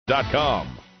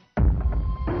MidcoSports.com.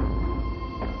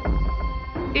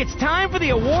 It's time for the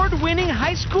award-winning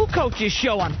High School Coaches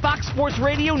Show on Fox Sports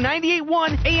Radio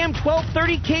 98.1 AM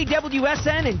 1230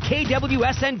 KWSN and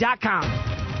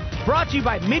KWSN.com. Brought to you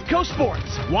by Midco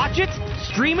Sports. Watch it,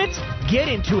 stream it, get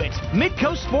into it.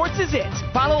 Midco Sports is it.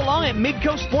 Follow along at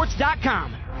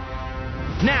MidcoSports.com.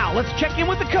 Now, let's check in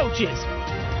with the coaches.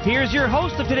 Here's your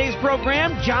host of today's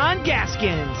program, John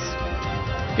Gaskins.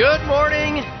 Good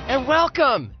morning and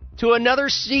welcome to another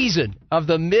season of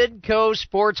the Midco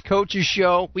Sports Coaches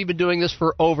Show. We've been doing this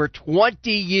for over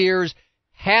 20 years,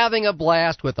 having a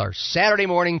blast with our Saturday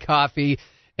morning coffee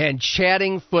and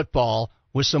chatting football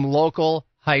with some local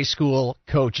high school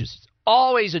coaches. It's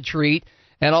always a treat,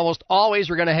 and almost always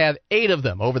we're going to have 8 of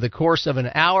them over the course of an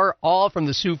hour, all from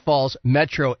the Sioux Falls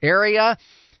metro area.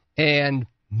 And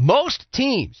most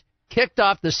teams kicked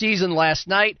off the season last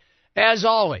night. As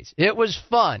always, it was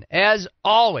fun. As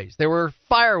always, there were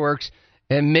fireworks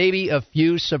and maybe a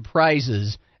few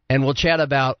surprises. And we'll chat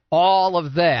about all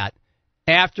of that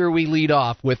after we lead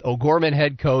off with O'Gorman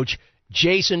head coach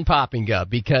Jason Poppinga,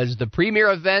 because the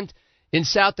premier event in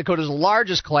South Dakota's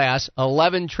largest class,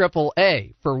 11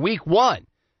 AAA, for week 1,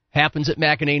 happens at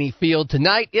McEnany Field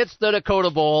tonight. It's the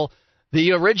Dakota Bowl,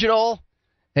 the original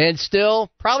and still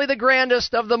probably the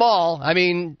grandest of them all. I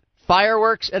mean,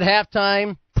 fireworks at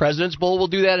halftime. President's Bowl will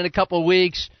do that in a couple of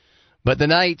weeks, but the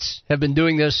Knights have been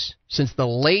doing this since the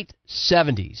late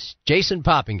 70s. Jason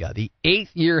Poppinga, the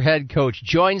 8th-year head coach,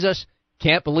 joins us.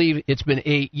 Can't believe it's been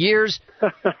 8 years.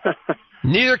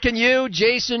 Neither can you.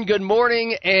 Jason, good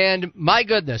morning, and my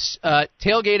goodness,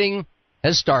 tailgating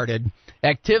has started.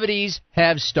 Activities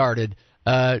have started.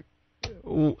 How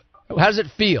does it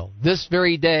feel this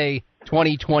very day,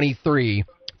 2023,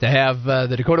 to have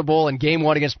the Dakota Bowl and Game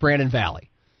 1 against Brandon Valley?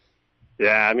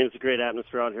 Yeah, I mean, it's a great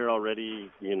atmosphere out here already.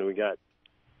 You know, we got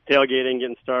tailgating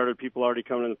getting started, people already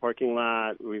coming in the parking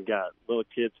lot. We've got little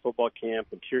kids football camp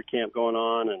and cheer camp going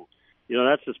on. And, you know,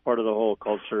 that's just part of the whole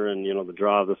culture and, you know, the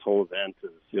draw of this whole event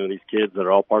is, you know, these kids that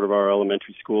are all part of our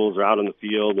elementary schools are out in the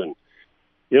field and,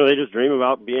 you know, they just dream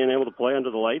about being able to play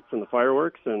under the lights and the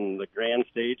fireworks and the grand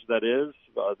stage that is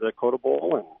the Dakota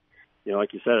Bowl. And, you know,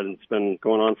 like you said, it's been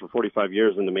going on for 45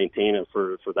 years, and to maintain it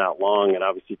for that long, it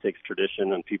obviously takes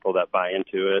tradition and people that buy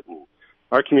into it. And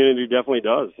our community definitely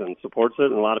does and supports it,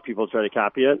 and a lot of people try to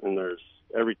copy it. And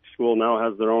every school now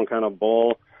has their own kind of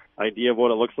bowl idea of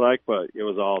what it looks like, but it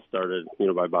was all started, you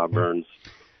know, by Bob Burns,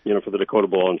 you know, for the Dakota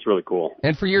Bowl, and it's really cool.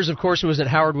 And for years, of course, it was at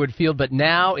Howard Wood Field, but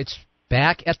now it's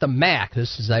back at the MAC.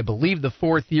 This is, I believe, the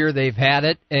 4th year they've had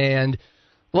it. And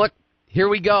look, here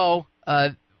we go.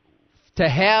 To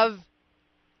have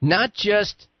not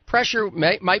just pressure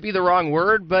might be the wrong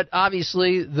word, but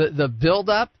obviously the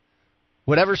build-up,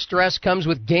 whatever stress comes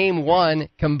with Game 1,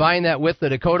 combine that with the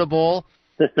Dakota Bowl.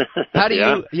 How do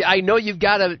you? I know you've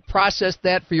got to process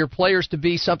that for your players to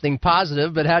be something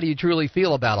positive, but how do you truly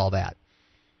feel about all that?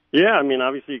 Yeah, I mean,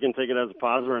 obviously you can take it as a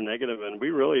positive or a negative, and we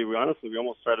honestly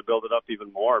almost try to build it up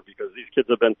even more because these kids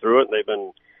have been through it, and they've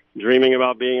been dreaming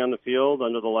about being on the field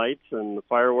under the lights and the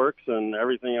fireworks and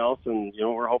everything else. And, you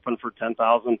know, we're hoping for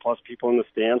 10,000 plus people in the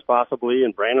stands possibly.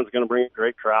 And Brandon's going to bring a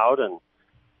great crowd. And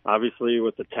obviously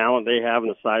with the talent they have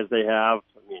and the size they have,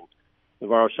 I mean,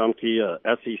 Navarro Shumke, a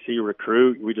SEC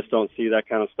recruit, we just don't see that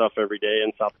kind of stuff every day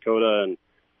in South Dakota.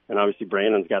 And obviously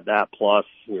Brandon's got that plus,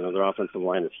 you know, their offensive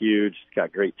line is huge. It's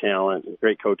got great talent and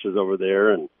great coaches over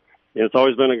there. And it's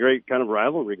always been a great kind of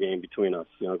rivalry game between us,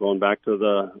 you know, going back to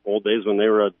the old days when they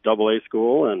were a AA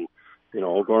school and, you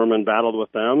know, O'Gorman battled with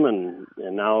them and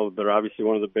now they're obviously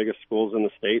one of the biggest schools in the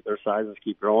state. Their sizes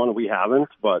keep growing. We haven't,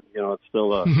 but, you know, it's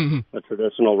still a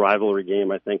traditional rivalry game,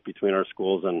 I think, between our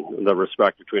schools, and the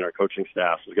respect between our coaching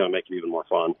staff is going to make it even more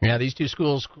fun. Yeah, these two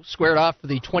schools squared off for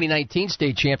the 2019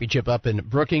 state championship up in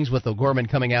Brookings with O'Gorman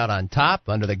coming out on top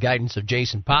under the guidance of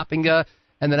Jason Poppinga.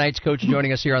 And the Knights coach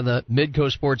joining us here on the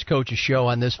Midco Sports Coaches Show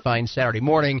on this fine Saturday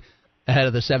morning ahead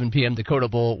of the 7 p.m. Dakota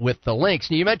Bowl with the Lynx.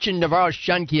 Now, you mentioned Navarro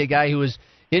Shumke, a guy who was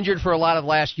injured for a lot of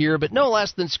last year, but no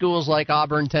less than schools like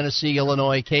Auburn, Tennessee,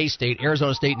 Illinois, K-State,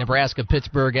 Arizona State, Nebraska,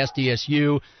 Pittsburgh,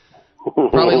 SDSU.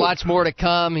 Probably lots more to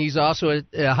come. He's also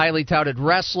a highly touted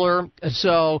wrestler.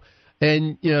 So,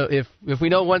 and, you know, if we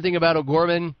know one thing about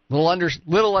O'Gorman,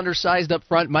 little undersized up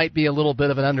front might be a little bit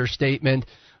of an understatement.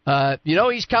 You know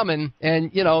he's coming,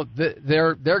 and you know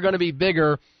they're going to be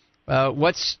bigger.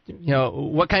 What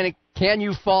kind of can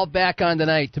you fall back on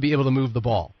tonight to be able to move the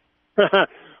ball?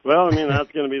 Well, I mean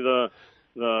that's going to be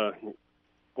the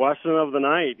question of the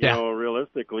night. You Yeah. know,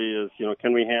 realistically, is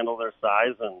can we handle their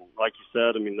size? And like you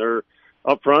said, I mean they're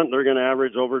up front, they're going to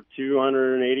average over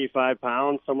 285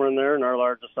 pounds, somewhere in there. And our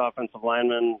largest offensive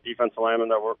lineman we're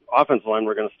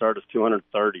going to start is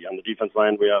 230. On the defense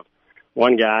line, we have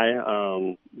one guy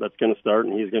that's going to start,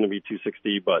 and he's going to be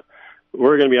 260. But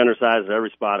we're going to be undersized at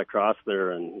every spot across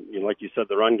there. And like you said,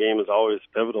 the run game is always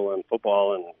pivotal in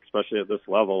football, and especially at this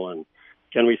level. And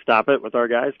can we stop it with our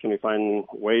guys? Can we find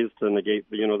ways to negate,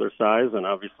 their size? And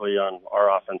obviously on our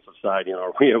offensive side,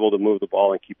 are we able to move the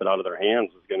ball and keep it out of their hands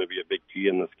is going to be a big key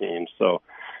in this game. So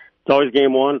it's always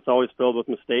game one. It's always filled with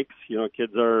mistakes.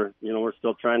 Kids are, we're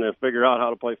still trying to figure out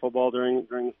how to play football during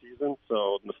the season.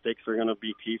 So mistakes are going to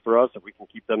be key for us. If we can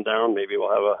keep them down, maybe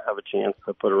we'll have a chance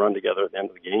to put a run together at the end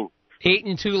of the game.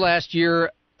 8-2 last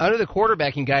year under the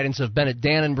quarterbacking guidance of Bennett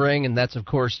Dannenbring, and that's, of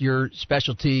course, your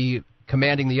specialty,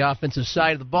 commanding the offensive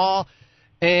side of the ball.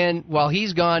 And while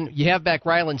he's gone, you have back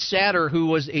Rylan Satter, who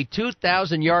was a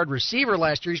 2,000-yard receiver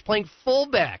last year. He's playing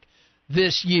fullback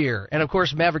this year. And, of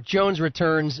course, Maverick Jones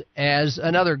returns as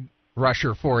another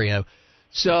rusher for you.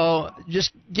 So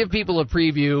just give people a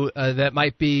preview that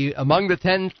might be among the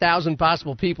 10,000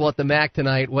 possible people at the MAC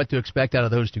tonight, what to expect out of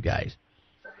those two guys.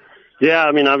 Yeah,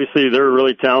 obviously they're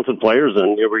really talented players,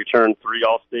 and we returned 3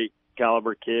 All-State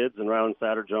caliber kids, and Rylan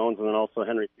Satter Jones, and then also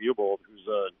Henry Theobald, who's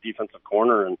a defensive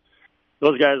corner. And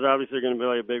those guys are obviously going to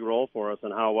play a big role for us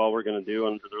and how well we're going to do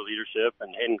under their leadership.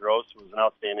 And Hayden Gross was an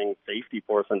outstanding safety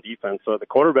for us on defense. So at the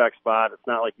quarterback spot, it's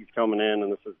not like he's coming in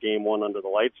and this is game one under the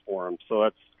lights for him. So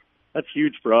that's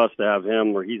huge for us to have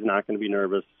him where he's not going to be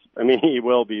nervous. He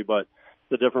will be, but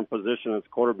it's a different position as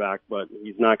quarterback, but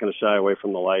he's not going to shy away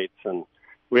from the lights. And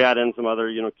we add in some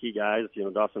other, key guys,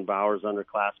 Dawson Bowers,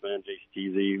 underclassman, Jace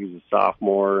Teasy, who's a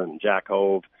sophomore, and Jack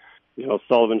Hove,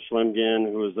 Sullivan Schlimgen,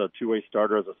 who was a two-way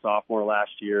starter as a sophomore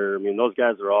last year. Those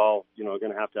guys are all,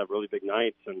 going to have really big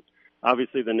nights. And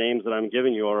obviously the names that I'm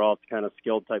giving you are all kind of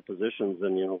skilled type positions.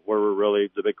 And, where we're really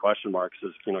the big question marks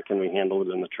is, can we handle it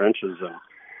in the trenches?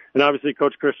 And obviously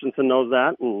Coach Christensen knows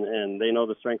that, and they know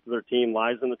the strength of their team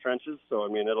lies in the trenches. So,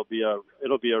 it'll be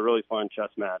a really fun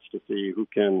chess match to see who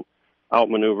can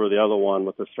outmaneuver the other one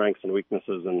with the strengths and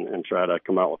weaknesses and try to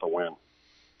come out with a win.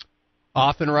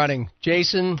 Off and running.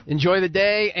 Jason, enjoy the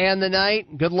day and the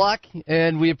night. Good luck,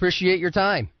 and we appreciate your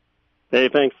time. Hey,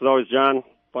 thanks as always, John.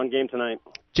 Fun game tonight.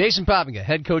 Jason Poppinga,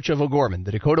 head coach of O'Gorman.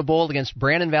 The Dakota Bowl against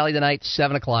Brandon Valley tonight,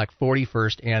 7 o'clock,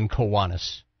 41st and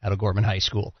Kiwanis at O'Gorman High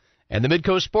School. And the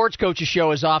Midco Sports Coaches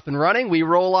Show is off and running. We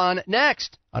roll on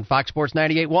next on Fox Sports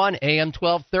 98.1, AM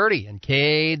 1230, and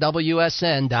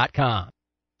KWSN.com.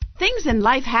 Things in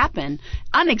life happen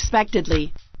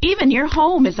unexpectedly. Even your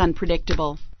home is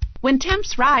unpredictable. When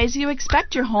temps rise, you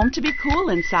expect your home to be cool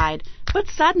inside, but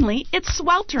suddenly it's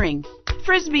sweltering.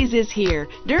 Frisbee's is here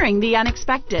during the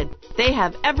unexpected. They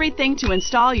have everything to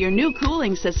install your new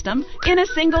cooling system in a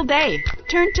single day.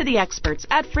 Turn to the experts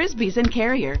at Frisbee's and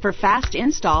Carrier for fast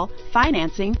install,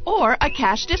 financing, or a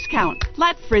cash discount.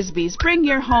 Let Frisbee's bring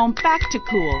your home back to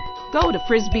cool. Go to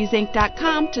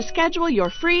frisbeesinc.com to schedule your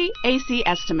free AC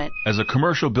estimate. As a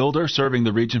commercial builder serving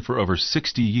the region for over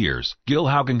 60 years, Gil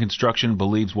Haugen Construction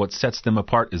believes what sets them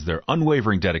apart is their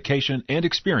unwavering dedication and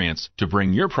experience to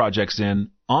bring your projects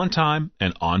in on time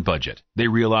and on budget. They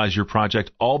realize your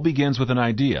project all begins with an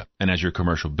idea, and as your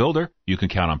commercial builder, you can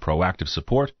count on proactive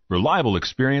support, reliable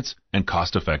experience, and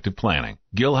cost-effective planning.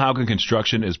 Gil Haugen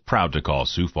Construction is proud to call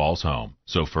Sioux Falls home.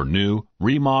 So for new,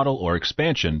 remodel, or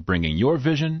expansion, bringing your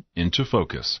vision into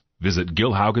focus, visit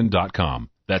gilhaugen.com.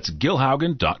 That's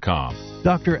gilhaugen.com.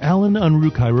 Dr. Alan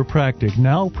Unruh Chiropractic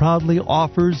now proudly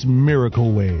offers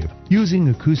Miracle Wave. Using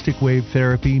acoustic wave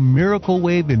therapy, Miracle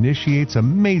Wave initiates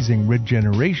amazing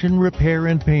regeneration, repair,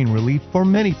 and pain relief for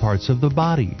many parts of the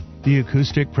body. The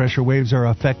acoustic pressure waves are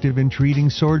effective in treating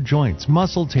sore joints,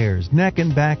 muscle tears, neck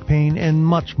and back pain, and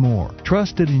much more.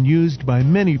 Trusted and used by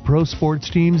many pro sports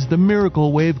teams, the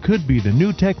Miracle Wave could be the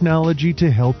new technology to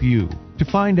help you. To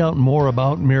find out more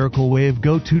about Miracle Wave,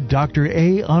 go to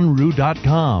draunruh.com.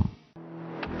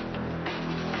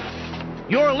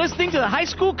 You're listening to the High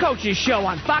School Coaches Show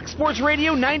on Fox Sports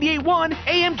Radio 98.1,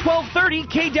 AM 1230,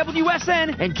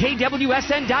 KWSN, and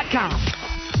KWSN.com.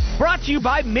 Brought to you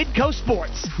by Midco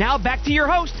Sports. Now back to your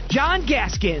host, John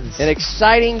Gaskins. An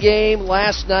exciting game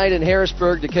last night in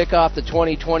Harrisburg to kick off the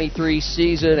 2023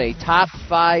 season. A top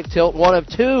 5 tilt, one of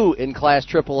 2 in Class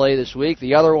AAA this week.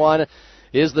 The other one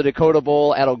is the Dakota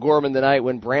Bowl at O'Gorman tonight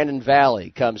when Brandon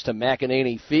Valley comes to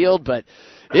McEnany Field. But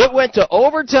it went to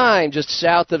overtime just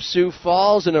south of Sioux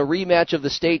Falls in a rematch of the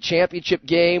state championship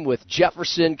game with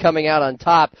Jefferson coming out on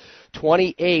top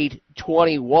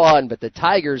 28-21. But the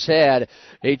Tigers had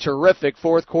a terrific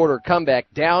fourth quarter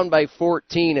comeback, down by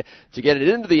 14 to get it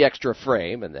into the extra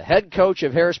frame. And the head coach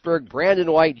of Harrisburg,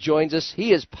 Brandon White, joins us.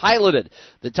 He has piloted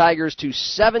the Tigers to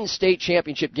 7 state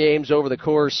championship games over the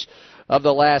course of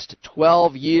the last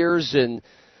 12 years, and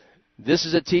this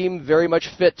is a team very much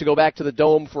fit to go back to the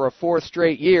Dome for a 4th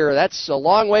straight year. That's a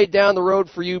long way down the road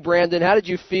for you, Brandon. How did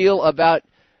you feel about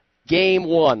Game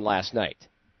 1 last night?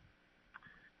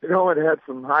 You know, it had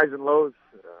some highs and lows.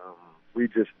 We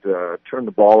just turned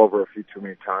the ball over a few too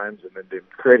many times, and then they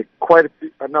created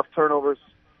enough turnovers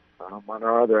on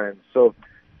our other end. So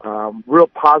real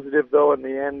positive, though, in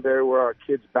the end there where our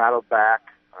kids battled back.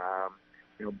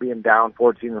 Being down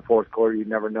 14 in the fourth quarter, you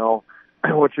never know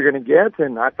what you're going to get,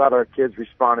 and I thought our kids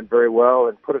responded very well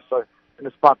and put us in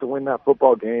a spot to win that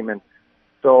football game. And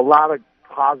so a lot of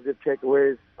positive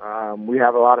takeaways. We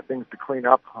have a lot of things to clean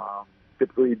up.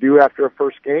 Typically you do after a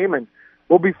first game, and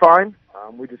we'll be fine.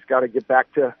 We just got to get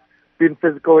back to being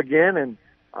physical again, and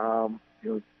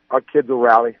our kids will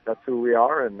rally. That's who we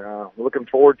are, and we're looking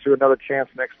forward to another chance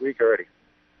next week already.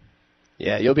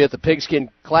 Yeah, you'll be at the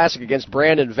Pigskin Classic against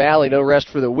Brandon Valley. No rest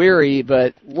for the weary.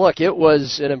 But, look, it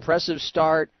was an impressive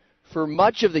start for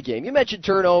much of the game. You mentioned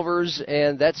turnovers,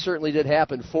 and that certainly did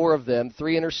happen. 4 of them,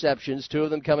 3 interceptions, 2 of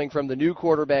them coming from the new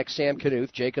quarterback, Sam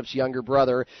Knuth, Jacob's younger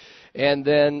brother, and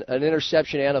then an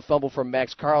interception and a fumble from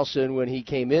Max Carlson when he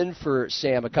came in for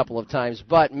Sam a couple of times.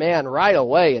 But, man, right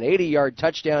away, an 80-yard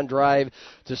touchdown drive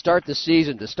to start the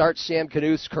season, to start Sam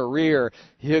Knuth's career.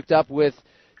 He hooked up with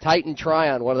Titan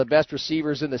Tryon, one of the best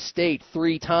receivers in the state,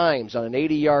 3 times on an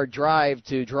 80-yard drive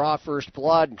to draw first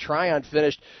blood. And Tryon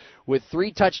finished with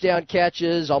 3 touchdown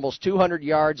catches, almost 200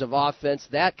 yards of offense.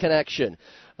 That connection,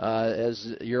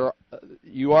 as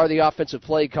you are the offensive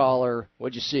play caller,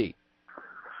 what'd you see?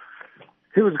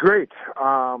 It was great.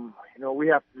 We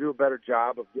have to do a better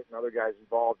job of getting other guys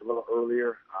involved a little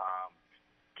earlier,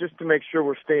 just to make sure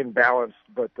we're staying balanced.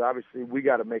 But obviously we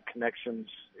got to make connections,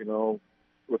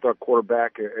 with our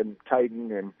quarterback and Titan,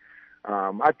 and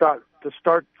I thought to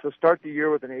start the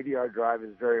year with an 80-yard drive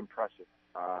is very impressive.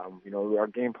 Our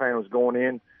game plan was going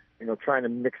in, trying to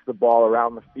mix the ball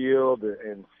around the field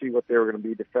and see what they were going to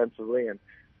be defensively, and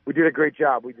we did a great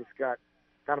job. We just got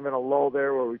kind of in a lull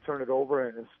there where we turned it over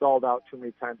and stalled out too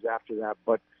many times after that.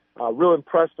 But real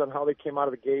impressed on how they came out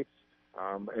of the gates,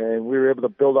 and we were able to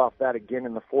build off that again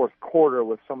in the fourth quarter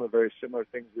with some of the very similar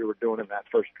things we were doing in that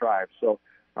first drive. So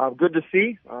good to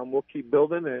see. We'll keep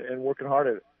building and working hard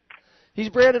at it. He's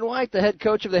Brandon White, the head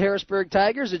coach of the Harrisburg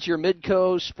Tigers. It's your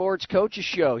Midco Sports Coaches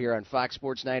Show here on Fox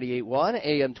Sports 98.1,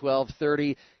 AM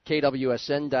 1230,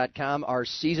 KWSN.com, our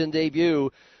season debut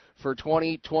for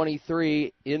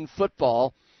 2023 in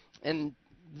football. And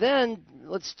then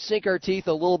let's sink our teeth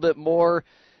a little bit more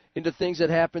into things that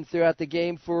happened throughout the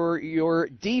game for your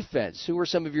defense. Who were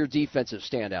some of your defensive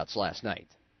standouts last night?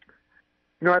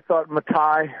 I thought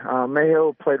Matai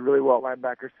Mayo played really well.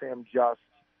 Linebacker Sam Just,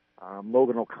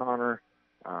 Logan O'Connor,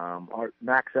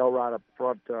 Max Elrod up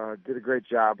front did a great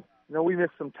job. We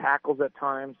missed some tackles at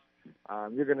times.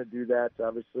 You're going to do that,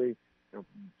 obviously.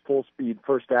 Full speed,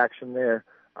 first action there.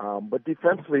 But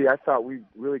defensively, I thought we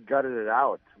really gutted it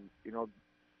out.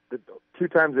 The 2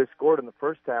 times they scored in the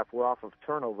first half were off of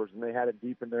turnovers, and they had it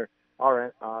deep in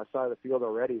our side of the field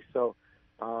already. So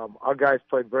our guys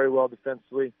played very well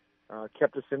defensively.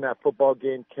 Kept us in that football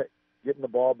game, kept getting the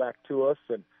ball back to us,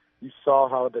 and you saw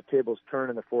how the tables turned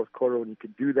in the fourth quarter when you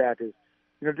could do that. Is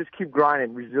just keep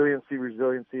grinding,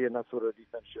 resiliency, and that's what our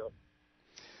defense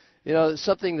showed.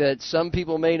 Something that some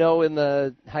people may know in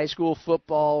the high school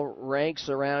football ranks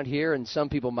around here, and some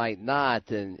people might not,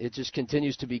 and it just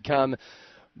continues to become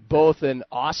both an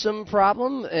awesome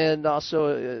problem and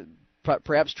also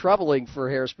perhaps troubling for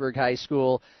Harrisburg High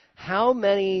School. How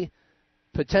many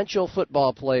potential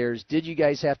football players did you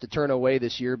guys have to turn away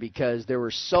this year because there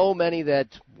were so many that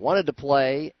wanted to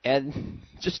play and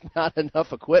just not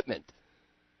enough equipment?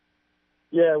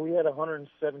 Yeah, we had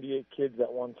 178 kids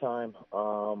at one time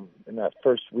in that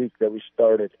first week that we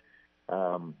started.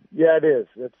 Yeah, it is.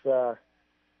 It's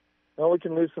we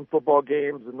can lose some football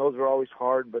games, and those are always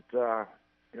hard. But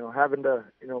having to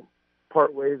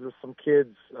part ways with some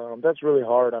kids, that's really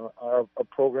hard on our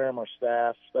program, our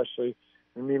staff, especially.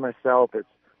 And me, myself,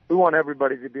 we want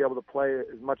everybody to be able to play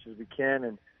as much as we can,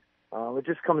 and it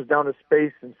just comes down to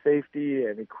space and safety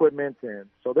and equipment, and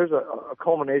so there's a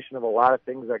culmination of a lot of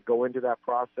things that go into that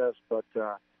process. But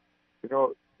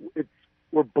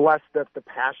we're blessed that the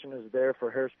passion is there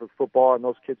for Harrisburg football, and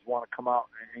those kids want to come out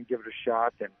and give it a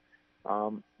shot,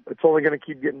 and it's only going to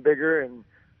keep getting bigger, and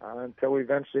until we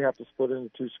eventually have to split into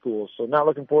 2 schools. So not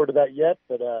looking forward to that yet,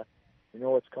 but you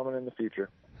know what's coming in the future.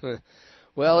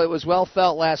 Well, it was well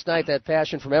felt last night, that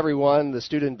passion from everyone, the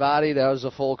student body. That was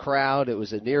a full crowd. It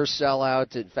was a near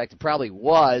sellout. In fact, it probably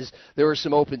was. There were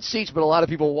some open seats, but a lot of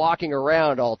people walking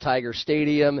around all Tiger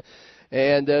Stadium.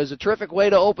 And it was a terrific way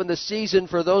to open the season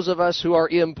for those of us who are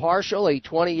impartial, a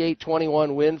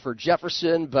 28-21 win for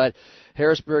Jefferson, but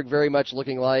Harrisburg very much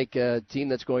looking like a team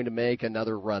that's going to make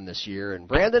another run this year. And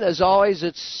Brandon, as always,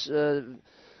 it's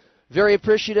very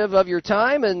appreciative of your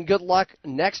time, and good luck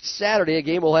next Saturday, a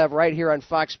game we'll have right here on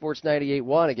Fox Sports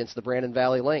 98.1 against the Brandon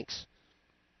Valley Lynx.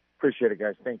 Appreciate it,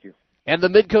 guys. Thank you. And the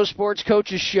Midco Sports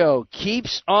Coaches Show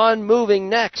keeps on moving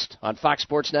next on Fox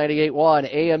Sports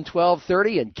 98.1, AM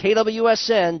 1230, and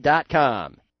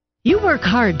KWSN.com. You work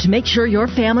hard to make sure your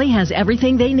family has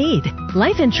everything they need.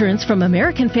 Life insurance from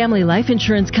American Family Life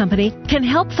Insurance Company can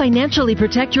help financially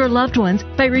protect your loved ones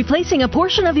by replacing a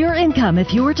portion of your income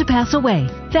if you were to pass away.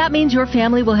 That means your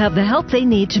family will have the help they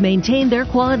need to maintain their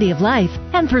quality of life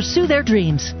and pursue their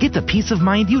dreams. Get the peace of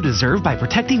mind you deserve by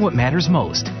protecting what matters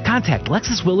most. Contact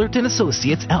Lexus Willert &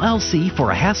 Associates, LLC for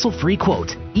a hassle-free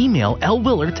quote. Email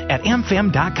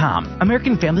lwillert@amfam.com.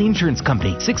 American Family Insurance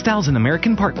Company, 6000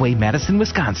 American Parkway, Madison,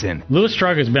 Wisconsin. Lewis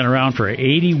Drug has been around for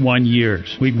 81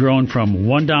 years. We've grown from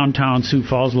one downtown Sioux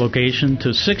Falls location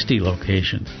to 60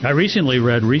 locations. I recently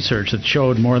read research that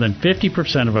showed more than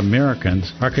 50% of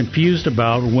Americans are confused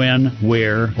about when,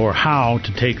 where, or how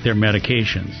to take their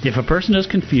medications. If a person is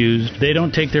confused, they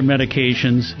don't take their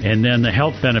medications, and then the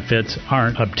health benefits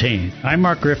aren't obtained. I'm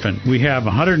Mark Griffin. We have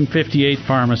 158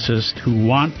 pharmacists who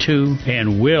want to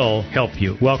and will help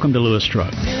you. Welcome to Lewis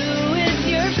Drug.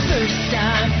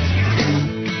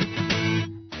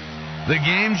 The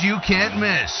games you can't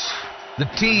miss. The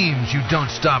teams you don't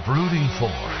stop rooting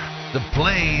for. The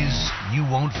plays you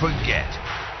won't forget.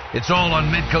 It's all on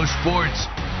Midco Sports.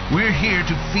 We're here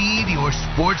to feed your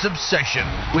sports obsession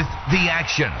with the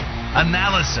action,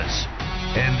 analysis,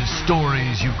 and the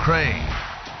stories you crave.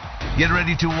 Get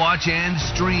ready to watch and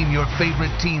stream your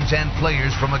favorite teams and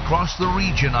players from across the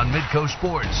region on Midco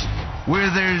Sports, where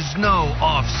there's no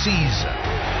off-season.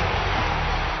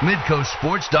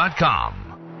 MidcoSports.com.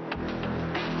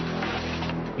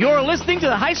 You're listening to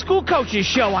the High School Coaches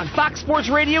Show on Fox Sports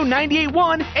Radio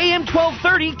 98.1, AM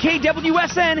 1230,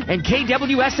 KWSN, and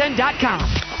KWSN.com.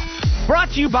 Brought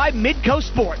to you by Midco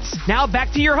Sports. Now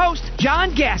back to your host,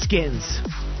 John Gaskins.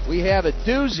 We have a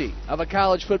doozy of a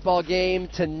college football game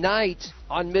tonight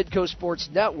on Midco Sports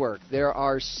Network. There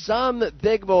are some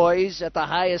big boys at the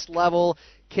highest level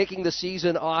kicking the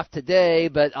season off today,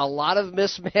 but a lot of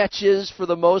mismatches for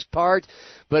the most part.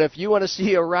 But if you want to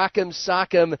see a Rock'em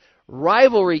Sock'em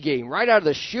rivalry game right out of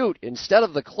the chute instead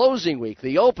of the closing week,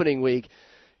 the opening week,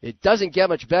 it doesn't get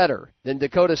much better than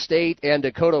Dakota State and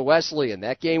Dakota Wesleyan.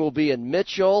 That game will be in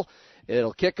Mitchell.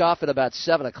 It'll kick off at about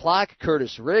 7 o'clock.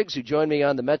 Curtis Riggs, who joined me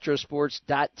on the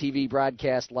MetroSports.TV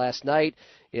broadcast last night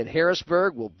in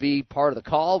Harrisburg, will be part of the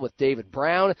call with David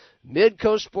Brown.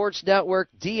 Midco Sports Network,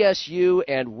 DSU,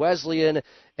 and Wesleyan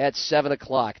at 7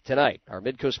 o'clock tonight. Our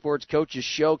Midco Sports Coaches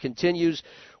Show continues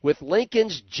with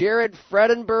Lincoln's Jared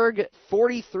Fredenberg,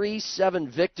 43-7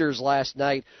 victors last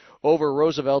night over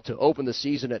Roosevelt to open the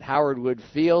season at Howard Wood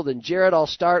Field. And Jared, I'll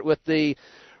start with the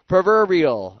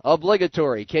proverbial,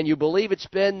 obligatory. Can you believe it's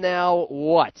been now,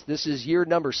 what? This is year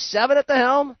number 7 at the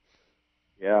helm?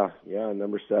 Yeah,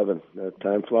 number 7.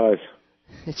 Time flies.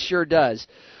 It sure does.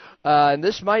 And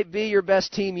this might be your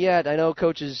best team yet. I know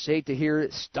coaches hate to hear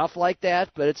stuff like that,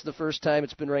 but it's the first time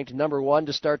it's been ranked number 1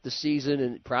 to start the season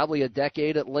in probably a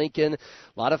decade at Lincoln. A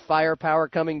lot of firepower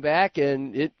coming back,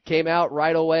 and it came out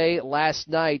right away last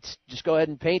night. Just go ahead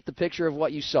and paint the picture of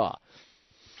what you saw.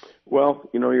 Well,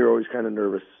 you're always kind of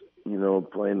nervous,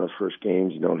 playing those first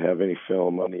games. You don't have any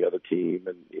film on the other team,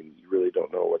 and you really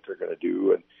don't know what they're going to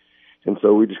do. And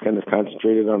so we just kind of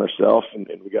concentrated on ourselves, and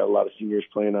we got a lot of seniors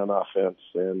playing on offense.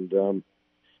 And,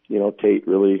 Tate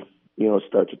really,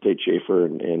 starts with Tate Schaefer,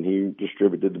 and he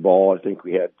distributed the ball. I think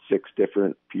we had 6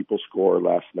 different people score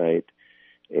last night,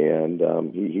 and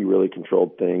he really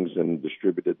controlled things and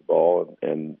distributed the ball,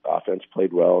 and offense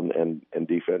played well, and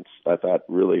defense, I thought,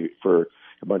 really for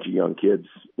a bunch of young kids,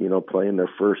 playing their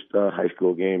first high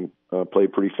school game,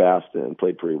 played pretty fast and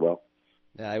played pretty well.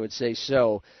 I would say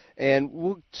so. And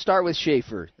we'll start with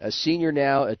Schaefer, a senior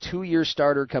now, a 2-year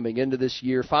starter coming into this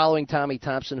year, following Tommy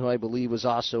Thompson, who I believe was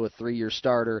also a 3-year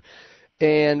starter.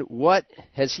 And what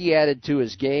has he added to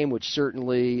his game, which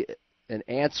certainly an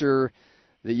answer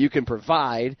that you can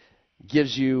provide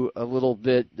gives you a little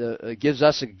bit, gives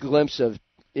us a glimpse of,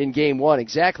 in game 1,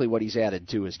 exactly what he's added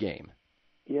to his game.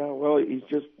 Yeah, well, he's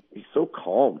so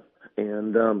calm,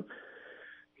 and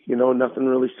nothing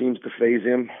really seems to faze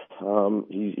him.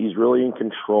 He's really in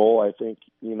control. I think,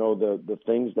 the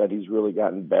things that he's really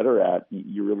gotten better at,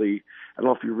 I don't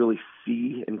know if you really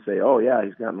see and say, oh yeah,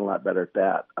 he's gotten a lot better at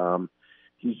that.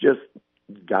 He's just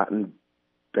gotten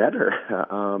better.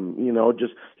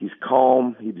 He's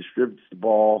calm. He distributes the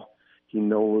ball. He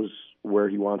knows where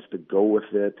he wants to go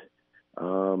with it.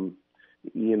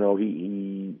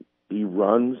 He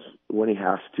runs when he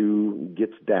has to,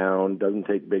 gets down, doesn't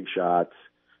take big shots.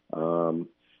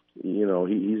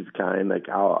 He's the kind, like,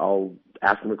 I'll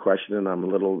ask him a question and I'm a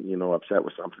little, upset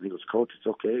with something. He goes, Coach, it's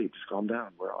okay. Just calm down.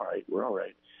 We're all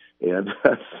right. And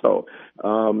so,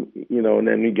 and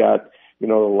then we got, the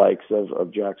likes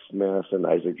of Jack Smith and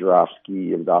Isaac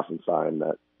Jarofsky and Dawson Sign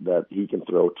that he can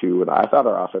throw too. And I thought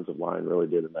our offensive line really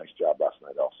did a nice job last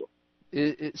night also.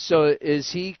 So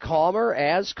is he calmer,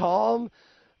 as calm,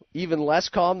 even less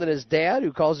calm than his dad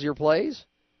who calls your plays?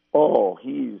 Oh,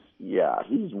 he's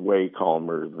way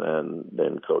calmer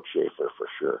than Coach Schaefer for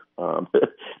sure.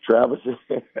 Travis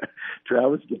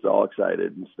gets all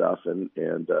excited and stuff, and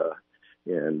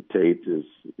Tate is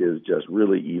just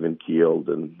really even keeled,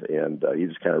 and he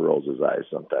just kind of rolls his eyes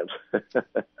sometimes.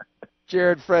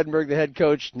 Jared Fredenberg, the head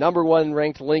coach, number 1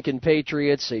 ranked Lincoln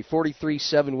Patriots, a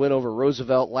 43-7 win over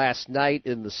Roosevelt last night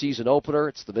in the season opener.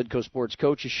 It's the Midco Sports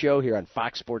Coaches Show here on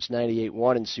Fox Sports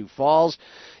 98.1 in Sioux Falls.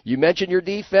 You mentioned your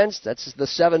defense. That's the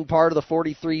 7 part of the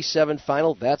 43-7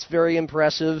 final. That's very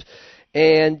impressive.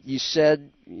 And you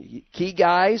said key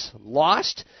guys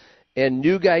lost and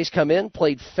new guys come in,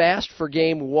 played fast for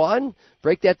game 1.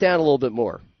 Break that down a little bit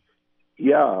more.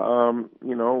 Yeah, when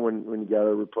you got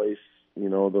to replace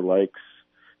the likes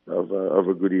of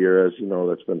a Gutierrez,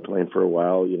 that's been playing for a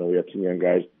while. We had some young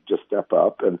guys just step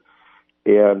up, and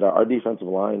our defensive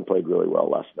line played really well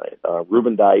last night.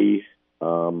 Ruben Dye,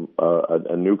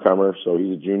 a newcomer, so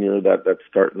he's a junior that's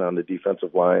starting on the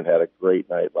defensive line, had a great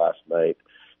night last night.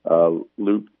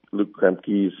 Luke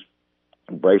Kremke's,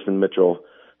 Bryson Mitchell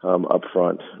up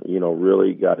front,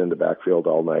 really got into backfield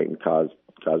all night and caused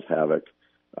havoc.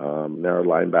 And our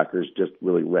linebackers just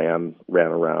really ran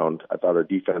around. I thought our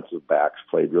defensive backs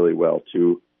played really well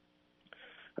too.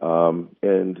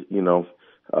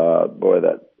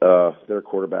 Their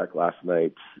quarterback last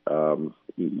night,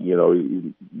 he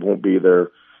won't be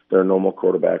their normal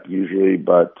quarterback usually,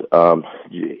 but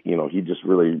he just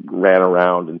really ran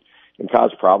around and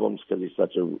caused problems because he's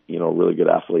such a really good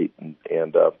athlete,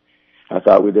 and I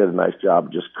thought we did a nice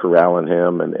job just corralling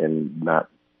him and not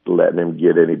letting him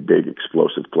get any big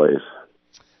explosive plays.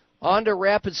 On to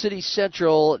Rapid City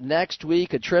Central next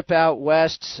week, a trip out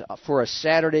west for a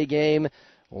Saturday game.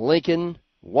 Lincoln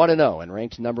 1-0 and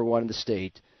ranked number 1 in the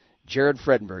state. Jared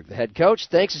Fredenberg, the head coach.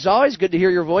 Thanks as always. Good to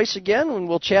hear your voice again, and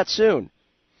we'll chat soon.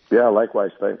 Yeah, likewise.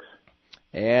 Thanks.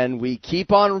 And we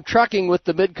keep on trucking with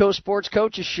the Midco Sports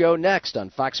Coaches Show next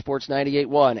on Fox Sports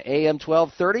 98.1, AM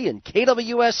 1230, and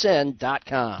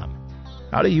KWSN.com.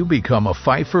 How do you become a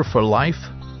fifer for life?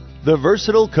 The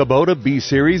versatile Kubota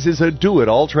B-Series is a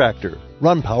do-it-all tractor.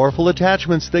 Run powerful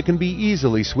attachments that can be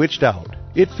easily switched out.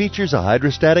 It features a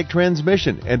hydrostatic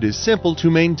transmission and is simple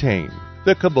to maintain.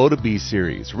 The Kubota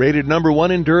B-Series, rated number 1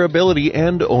 in durability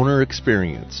and owner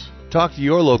experience. Talk to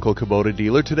your local Kubota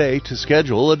dealer today to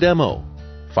schedule a demo.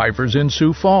 Fifers in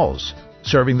Sioux Falls,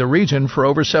 serving the region for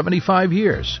over 75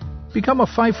 years. Become a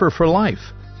fifer for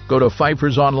life. Go to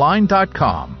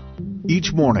fifersonline.com.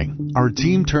 Each morning, our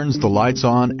team turns the lights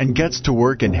on and gets to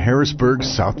work in Harrisburg,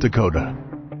 South Dakota.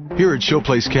 Here at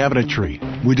Showplace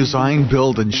Cabinetry, we design,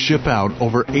 build, and ship out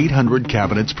over 800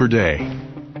 cabinets per day.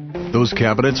 Those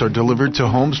cabinets are delivered to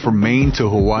homes from Maine to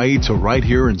Hawaii to right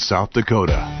here in South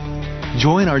Dakota.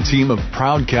 Join our team of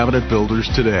proud cabinet builders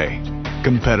today.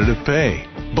 Competitive pay,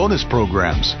 bonus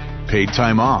programs, paid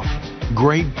time off,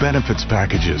 great benefits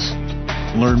packages.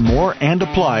 Learn more and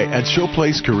apply at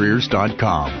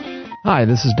showplacecareers.com. Hi,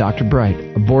 this is Dr.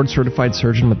 Bright, a board-certified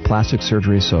surgeon with Plastic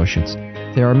Surgery Associates.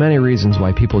 There are many reasons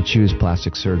why people choose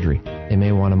plastic surgery. They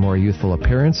may want a more youthful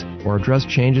appearance or address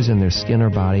changes in their skin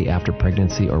or body after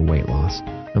pregnancy or weight loss.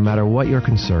 No matter what your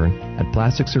concern, at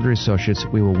Plastic Surgery Associates,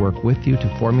 we will work with you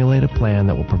to formulate a plan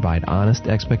that will provide honest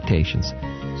expectations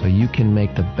so you can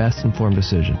make the best informed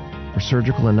decision. For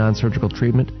surgical and non-surgical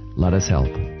treatment, let us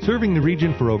help. Serving the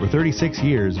region for over 36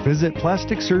 years, visit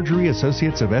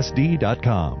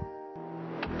PlasticSurgeryAssociatesofSD.com.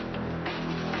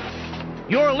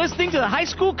 You're listening to the High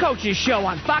School Coaches Show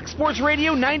on Fox Sports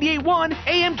Radio 98.1,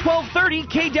 AM 1230,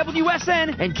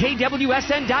 KWSN, and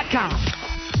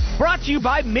KWSN.com. Brought to you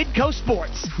by Midco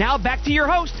Sports. Now back to your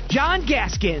host, John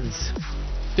Gaskins.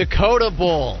 Dakota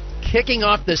Bowl kicking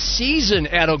off the season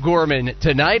at O'Gorman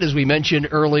tonight, as we mentioned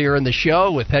earlier in the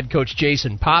show, with head coach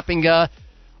Jason Poppinga.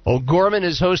 O'Gorman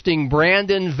is hosting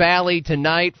Brandon Valley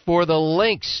tonight for the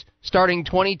Lynx. Starting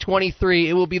 2023,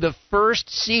 it will be the first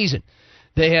season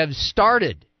they have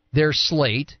started their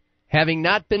slate, having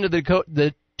not been to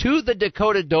the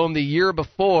Dakota Dome the year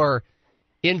before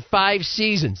in 5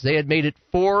 seasons. They had made it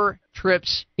 4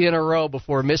 trips in a row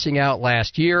before missing out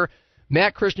last year.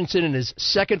 Matt Christensen in his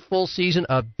second full season,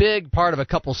 a big part of a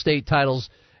couple state titles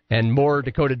and more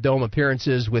Dakota Dome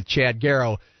appearances with Chad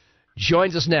Garrow,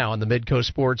 joins us now on the Midco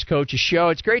Sports Coaches Show.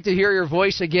 It's great to hear your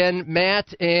voice again,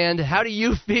 Matt, and how do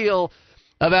you feel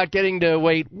about getting to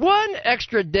wait one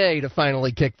extra day to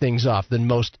finally kick things off than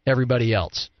most everybody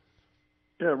else?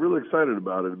 Yeah, really excited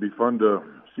about it. It'd be fun to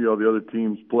see how the other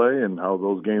teams play and how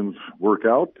those games work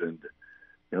out. And,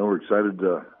 we're excited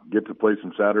to get to play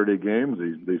some Saturday games.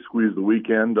 They squeeze the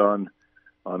weekend on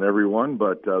everyone,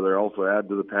 but they also add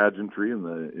to the pageantry and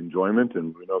the enjoyment.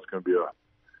 And we know it's going to be a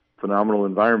phenomenal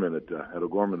environment at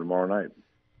O'Gorman tomorrow night.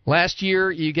 Last year,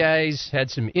 you guys had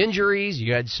some injuries.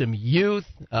 You had some youth.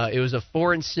 It was a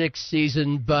 4-6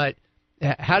 season, but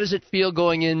how does it feel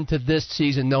going into this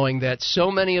season knowing that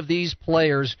so many of these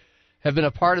players have been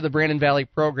a part of the Brandon Valley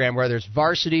program, where there's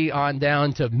varsity on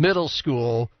down to middle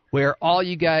school, where all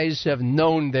you guys have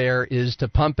known there is to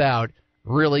pump out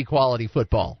really quality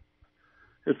football?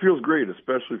 It feels great,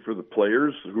 especially for the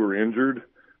players who are injured.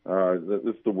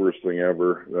 That's the worst thing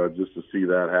ever, just to see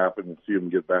that happen and see them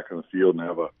get back on the field and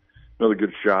have another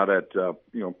good shot at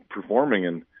performing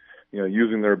and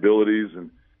using their abilities and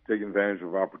taking advantage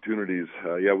of opportunities.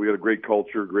 We got a great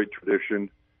culture, great tradition,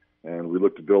 and we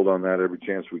look to build on that every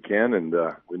chance we can, and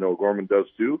we know O'Gorman does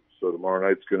too. So tomorrow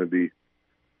night's going to be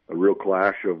a real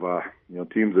clash of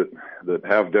teams that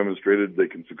have demonstrated they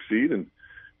can succeed, and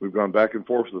we've gone back and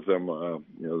forth with them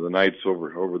the nights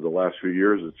over the last few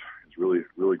years. It's really,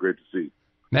 really great to see.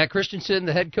 Matt Christensen,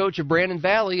 the head coach of Brandon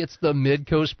Valley. It's the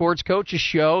Midco Sports Coaches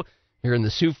Show here in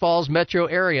the Sioux Falls metro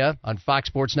area on Fox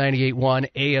Sports 98.1,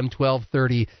 AM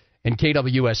 1230, and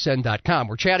KWSN.com.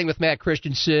 We're chatting with Matt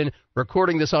Christensen,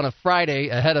 recording this on a Friday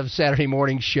ahead of Saturday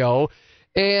morning's show.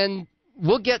 And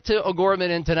we'll get to O'Gorman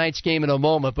and tonight's game in a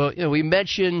moment, but we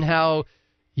mentioned how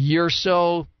you're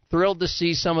so thrilled to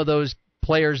see some of those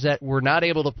players that were not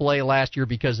able to play last year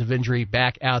because of injury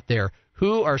back out there.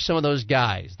 Who are some of those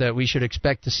guys that we should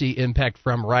expect to see impact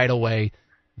from right away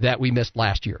that we missed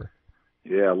last year?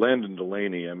 Yeah, Landon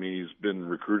Delaney. He's been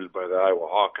recruited by the Iowa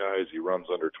Hawkeyes. He runs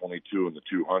under 22 in the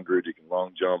 200. He can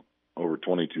long jump over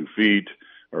 22 feet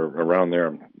or around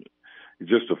there. He's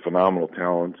just a phenomenal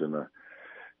talent, and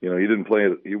he didn't play.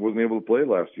 He wasn't able to play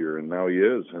last year, and now he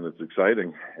is, and it's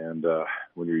exciting. And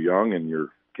when you're young and you're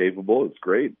capable, it's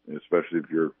great, especially if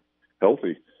you're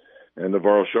healthy. And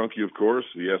Navarro Shunke, of course,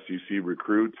 the SEC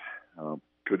recruit,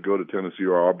 could go to Tennessee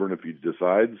or Auburn if he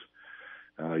decides.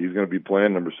 He's going to be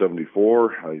playing number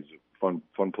 74. He's a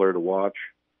fun player to watch.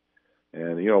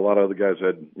 And, a lot of other guys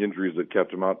had injuries that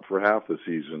kept him out for half the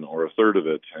season or a third of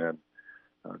it. And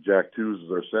Jack Tews is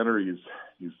our center.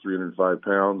 He's 305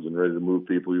 pounds and ready to move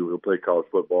people. He'll play college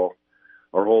football.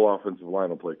 Our whole offensive line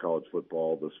will play college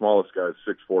football. The smallest guy is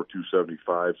 6'4",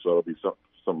 275, so it'll be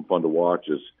something fun to watch.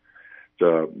 It's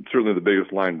certainly the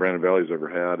biggest line Brandon Valley's ever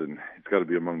had, and it's got to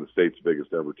be among the state's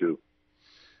biggest ever, too.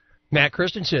 Matt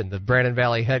Christensen, the Brandon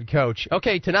Valley head coach.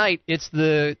 Okay, tonight it's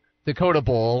the Dakota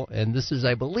Bowl, and this is,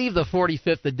 I believe, the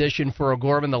 45th edition for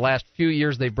O'Gorman. The last few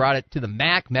years they brought it to the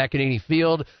McEnany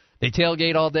Field. They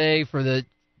tailgate all day for the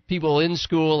people in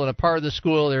school, and a part of the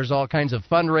school there's all kinds of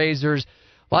fundraisers,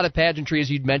 a lot of pageantry, as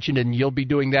you'd mentioned, and you'll be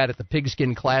doing that at the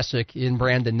Pigskin Classic in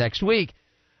Brandon next week.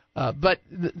 But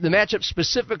the matchup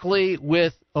specifically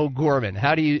with O'Gorman,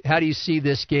 how do you see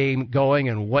this game going,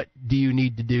 and what do you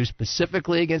need to do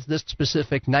specifically against this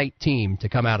specific night team to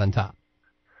come out on top?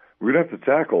 We're going to have to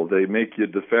tackle. They make you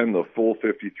defend the full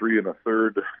 53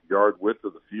 1/3 yard width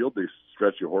of the field. They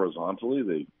stretch you horizontally.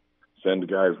 They send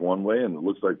guys one way, and it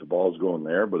looks like the ball's going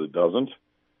there, but it doesn't.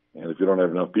 And if you don't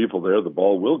have enough people there, the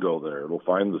ball will go there. It'll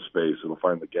find the space. It'll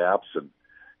find the gaps, and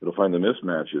it'll find the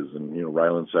mismatches. And,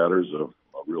 Ryland Satter's a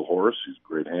real horse. He's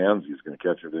great hands. He's going to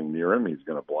catch everything near him. He's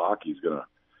going to block. He's going to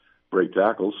break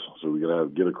tackles. So we got to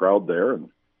get a crowd there. And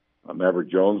Maverick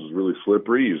Jones is really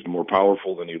slippery. He's more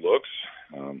powerful than he looks.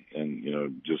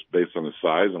 Just based on his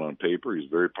size and on paper, he's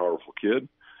a very powerful kid.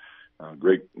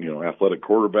 Great, athletic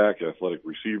quarterback, athletic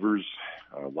receivers,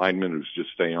 linemen who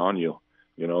just stay on you.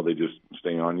 They just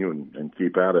stay on you and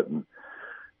keep at it. And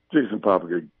Jason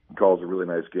Popica calls a really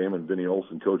nice game, and Vinny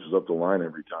Olson coaches up the line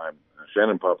every time.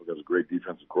 Shannon Popica is a great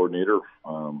defensive coordinator.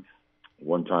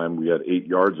 One time we had 8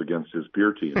 yards against his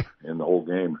peer team in the whole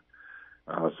game.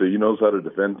 So he knows how to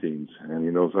defend teams, and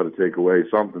he knows how to take away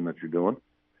something that you're doing.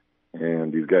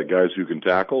 And he's got guys who can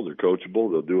tackle. They're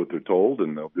coachable. They'll do what they're told,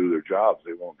 and they'll do their jobs.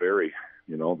 They won't vary.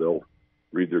 They'll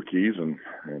read their keys, and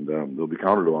they'll be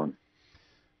counted on.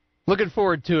 Looking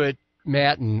forward to it,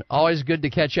 Matt, and always good to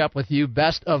catch up with you.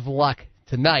 Best of luck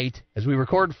tonight as we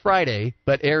record Friday,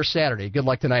 but air Saturday. Good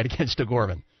luck tonight against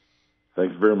O'Gorman.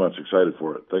 Thanks very much. Excited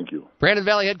for it. Thank you. Brandon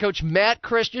Valley head coach Matt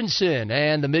Christensen,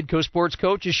 and the Midco Sports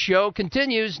Coaches Show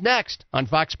continues next on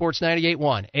Fox Sports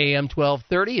 98.1, AM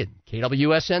 1230, and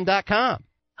KWSN.com.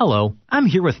 Hello, I'm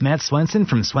here with Matt Swenson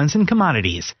from Swenson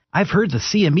Commodities. I've heard the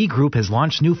CME Group has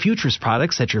launched new futures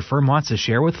products that your firm wants to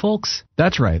share with folks.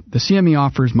 That's right. The CME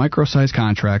offers micro-sized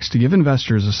contracts to give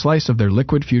investors a slice of their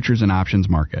liquid futures and options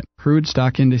market. Crude,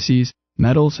 stock indices,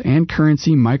 metals, and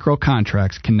currency micro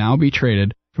contracts can now be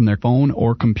traded from their phone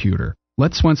or computer.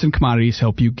 Let Swenson Commodities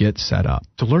help you get set up.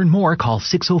 To learn more, call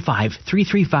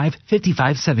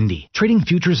 605-335-5570. Trading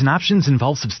futures and options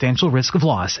involves substantial risk of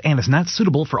loss and is not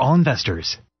suitable for all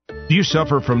investors. Do you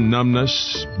suffer from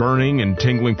numbness, burning, and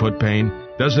tingling foot pain?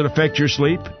 Does it affect your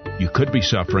sleep? You could be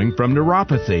suffering from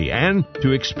neuropathy. And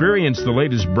to experience the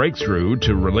latest breakthrough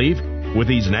to relief with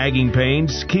these nagging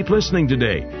pains, keep listening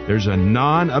today. There's a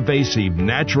non-invasive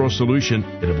natural solution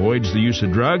that avoids the use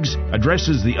of drugs,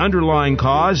 addresses the underlying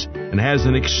cause, and has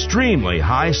an extremely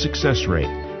high success rate.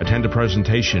 Attend a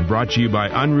presentation brought to you by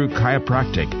Unroot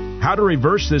Chiropractic. How to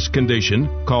reverse this condition?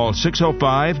 Call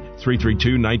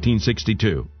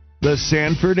 605-332-1962. The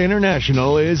Sanford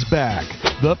International is back.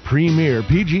 The premier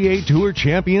PGA Tour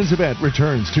Champions event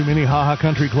returns to Minnehaha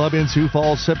Country Club in Sioux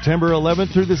Falls September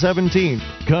 11th through the 17th.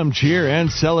 Come cheer and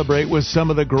celebrate with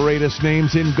some of the greatest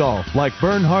names in golf like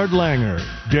Bernhard Langer,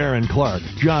 Darren Clark,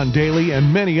 John Daly,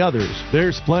 and many others.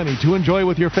 There's plenty to enjoy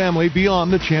with your family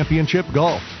beyond the championship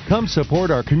golf. Come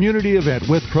support our community event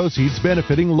with proceeds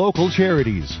benefiting local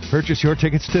charities. Purchase your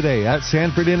tickets today at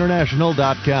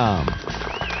sanfordinternational.com.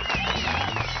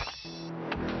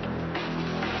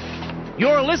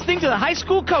 You're listening to the High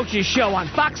School Coaches Show on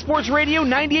Fox Sports Radio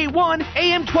 98.1,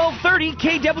 AM 1230,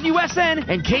 KWSN,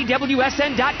 and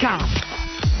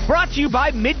KWSN.com. Brought to you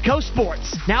by Midco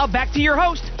Sports. Now back to your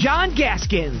host, John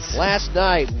Gaskins. Last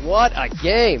night, what a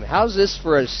game. How's this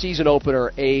for a season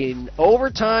opener? An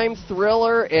overtime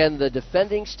thriller, and the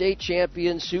defending state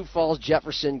champion Sioux Falls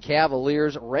Jefferson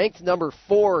Cavaliers, ranked number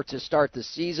 4 to start the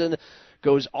season,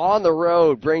 goes on the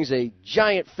road, brings a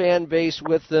giant fan base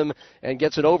with them, and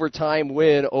gets an overtime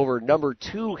win over number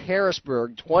 2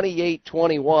 Harrisburg,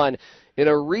 28-21, in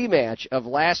a rematch of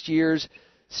last year's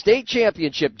state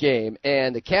championship game.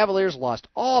 And the Cavaliers lost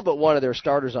all but one of their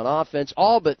starters on offense,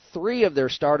 all but 3 of their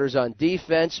starters on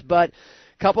defense, but a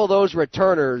couple of those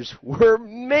returners were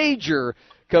major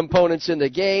components in the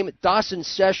game. Dawson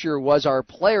Sesher was our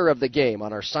player of the game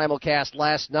on our simulcast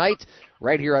last night,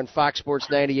 right here on Fox Sports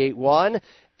 98.1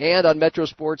 and on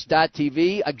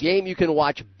Metrosports.tv, a game you can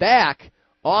watch back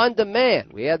on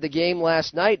demand. We had the game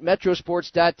last night.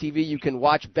 Metrosports.tv, you can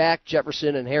watch back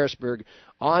Jefferson and Harrisburg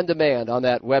on demand on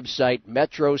that website,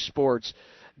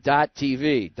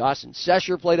 Metrosports.tv. Dawson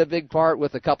Sesher played a big part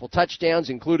with a couple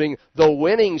touchdowns, including the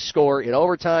winning score in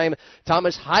overtime.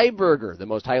 Thomas Heiberger, the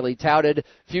most highly touted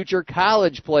future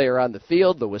college player on the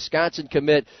field, the Wisconsin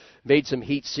commit, made some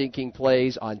heat-sinking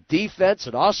plays on defense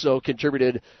and also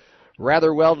contributed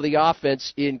rather well to the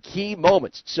offense in key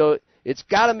moments. So it's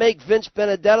got to make Vince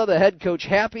Benedetto, the head coach,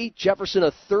 happy. Jefferson, a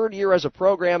third year as a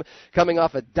program, coming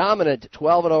off a dominant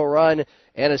 12-0 run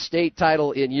and a state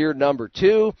title in year number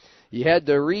 2. You had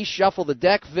to reshuffle the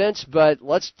deck, Vince, but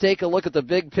let's take a look at the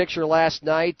big picture last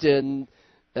night. And,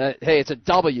 hey, it's a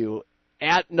W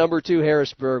at number 2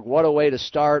 Harrisburg. What a way to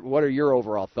start. What are your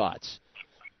overall thoughts?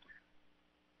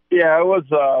 Yeah, it was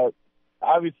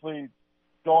obviously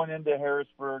going into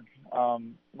Harrisburg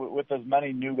with as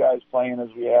many new guys playing as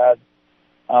we had.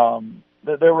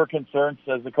 There were concerns.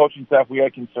 As the coaching staff, we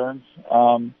had concerns.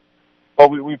 But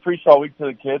we preached all week to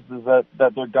the kids is that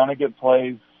they're going to get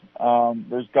plays.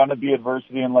 There's going to be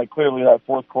adversity, and like clearly that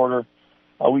fourth quarter,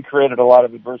 we created a lot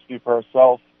of adversity for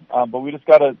ourselves. But we just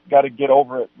got to get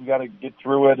over it. We got to get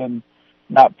through it and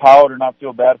not pout or not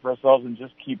feel bad for ourselves and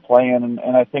just keep playing.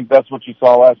 And I think that's what you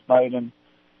saw last night. And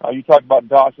you talked about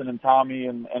Dawson and Tommy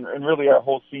and really our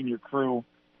whole senior crew.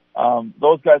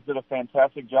 Those guys did a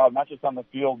fantastic job, not just on the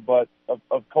field, but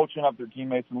of coaching up their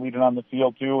teammates and leading on the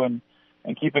field too, and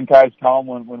keeping guys calm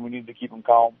when we need to keep them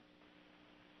calm.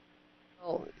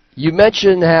 You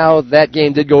mentioned how that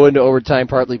game did go into overtime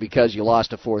partly because you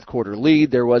lost a fourth quarter lead.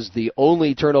 There was the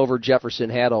only turnover Jefferson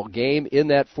had all game in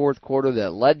that fourth quarter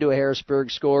that led to a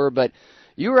Harrisburg score, but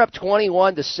you were up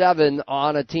 21-7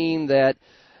 on a team that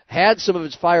had some of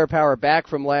its firepower back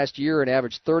from last year and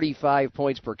averaged 35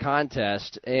 points per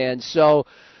contest. And so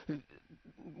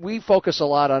we focus a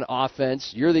lot on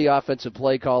offense. You're the offensive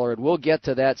play caller, and we'll get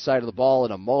to that side of the ball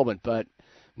in a moment. But,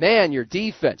 man, your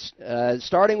defense,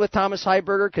 starting with Thomas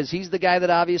Heiberger, because he's the guy that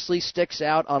obviously sticks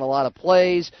out on a lot of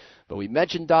plays. But we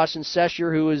mentioned Dawson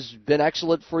Sesher, who has been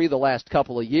excellent for you the last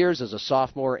couple of years as a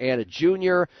sophomore and a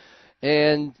junior.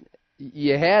 And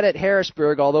you had at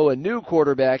Harrisburg, although a new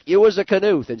quarterback, it was a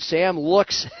Knuth, and Sam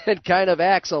looks and kind of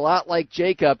acts a lot like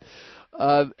Jacob.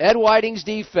 Ed Whiting's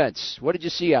defense, what did you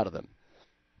see out of them?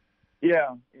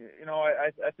 Yeah,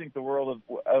 I think the world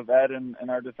of Ed and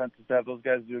our defensive staff. Those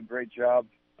guys do a great job.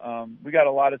 We got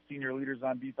a lot of senior leaders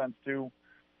on defense too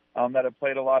that have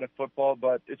played a lot of football,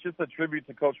 but it's just a tribute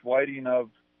to Coach Whiting of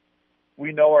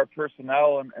we know our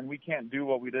personnel and we can't do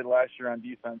what we did last year on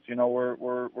defense.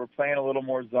 We're playing a little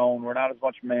more zone. We're not as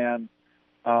much man,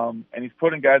 and he's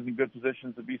putting guys in good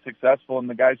positions to be successful, and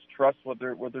the guys trust what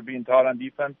they're being taught on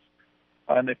defense.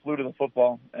 And they flew to the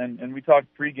football. And we talked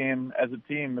pregame as a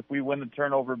team. If we win the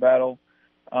turnover battle,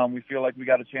 we feel like we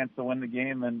got a chance to win the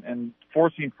game. And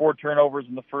forcing 4 turnovers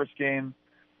in the first game,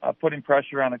 putting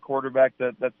pressure on a quarterback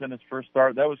that's in his first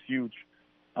start, that was huge.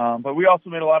 But we also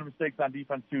made a lot of mistakes on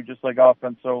defense too, just like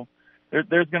offense. So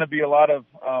there's going to be a lot of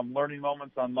learning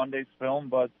moments on Monday's film.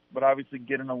 But obviously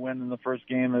getting a win in the first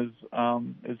game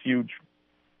is huge.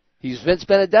 He's Vince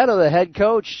Benedetto, the head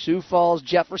coach. Sioux Falls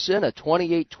Jefferson, a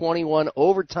 28-21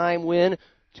 overtime win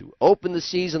to open the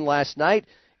season last night.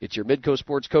 It's your Midco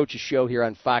Sports Coaches Show here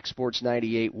on Fox Sports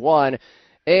 98.1.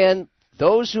 And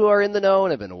those who are in the know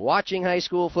and have been watching high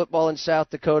school football in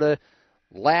South Dakota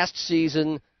last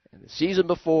season and the season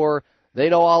before, they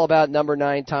know all about number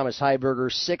 9, Thomas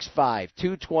Heiberger, 6'5",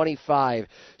 225,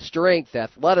 strength,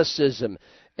 athleticism,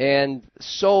 and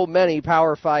so many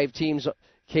Power 5 teams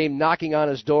came knocking on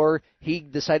his door. He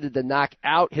decided to knock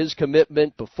out his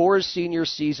commitment before his senior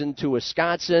season to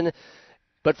Wisconsin.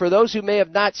 But for those who may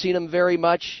have not seen him very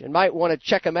much and might want to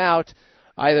check him out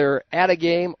either at a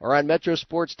game or on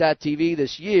metrosports.tv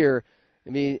this year, I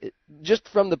mean, just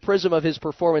from the prism of his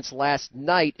performance last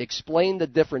night, explain the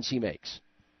difference he makes.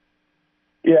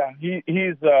 Yeah, he's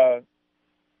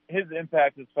his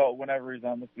impact is felt whenever he's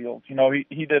on the field.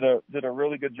 He did a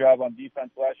really good job on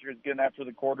defense last year. He's getting after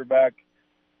the quarterback.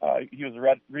 He was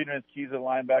reading his keys at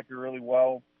linebacker really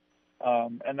well.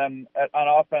 And then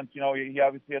on offense, he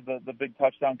obviously had the big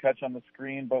touchdown catch on the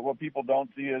screen, but what people don't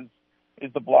see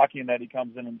is the blocking that he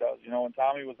comes in and does. When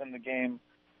Tommy was in the game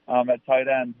at tight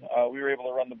end, we were able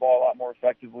to run the ball a lot more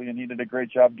effectively, and he did a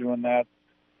great job doing that.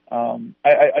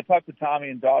 I talked to Tommy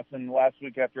and Dawson last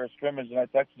week after our scrimmage, and I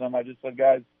texted them. I just said,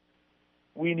 guys,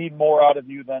 we need more out of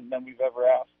you than we've ever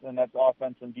asked, and that's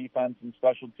offense and defense and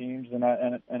special teams. And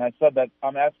I said that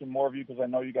I'm asking more of you because I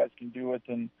know you guys can do it.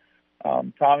 And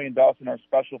Tommy and Dawson are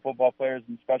special football players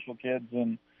and special kids,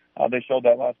 and they showed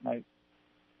that last night.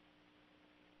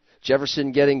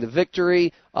 Jefferson getting the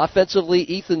victory. Offensively,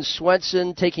 Ethan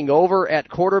Swenson taking over at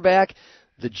quarterback,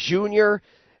 the junior,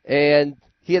 and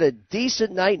he had a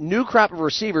decent night. New crop of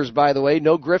receivers, by the way.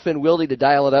 No Griffin Wilde to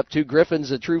dial it up to. Griffin's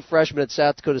a true freshman at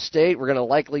South Dakota State. We're going to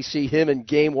likely see him in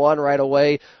Game 1 right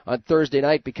away on Thursday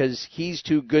night because he's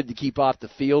too good to keep off the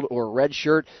field or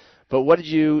redshirt. But what did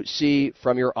you see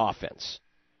from your offense?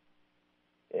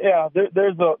 Yeah,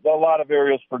 there's a lot of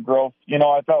areas for growth.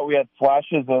 I thought we had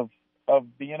flashes of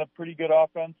being a pretty good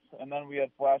offense, and then we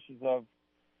had flashes of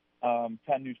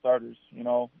 10 new starters.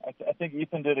 I think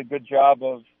Ethan did a good job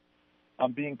of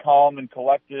being calm and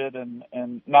collected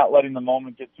and not letting the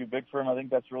moment get too big for him. I think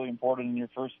that's really important in your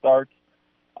first start.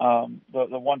 The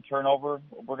one turnover,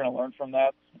 we're going to learn from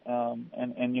that.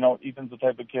 And Ethan's the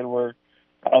type of kid where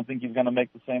I don't think he's going to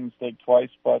make the same mistake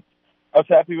twice. But I was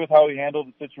happy with how he handled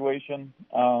the situation.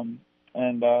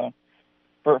 And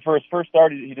for his first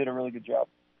start, he did a really good job.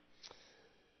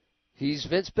 He's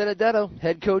Vince Benedetto,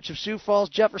 head coach of Sioux Falls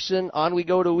Jefferson. On we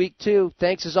go to week 2.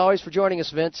 Thanks as always for joining us,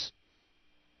 Vince.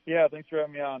 Yeah, thanks for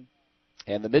having me on.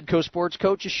 And the Midco Sports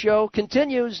Coaches Show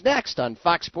continues next on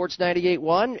Fox Sports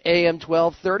 98.1, AM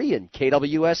 1230, and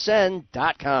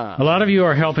KWSN.com. A lot of you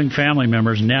are helping family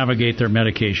members navigate their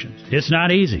medications. It's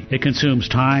not easy. It consumes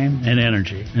time and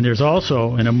energy. And there's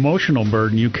also an emotional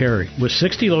burden you carry. With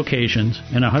 60 locations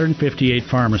and 158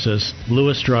 pharmacists,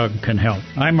 Lewis Drug can help.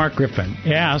 I'm Mark Griffin.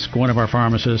 Ask one of our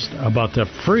pharmacists about the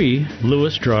free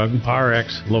Lewis Drug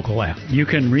RX local app. You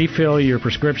can refill your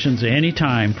prescriptions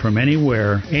anytime from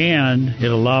anywhere, and it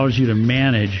allows you to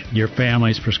manage your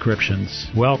family's prescriptions.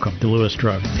 Welcome to Lewis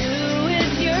Drug.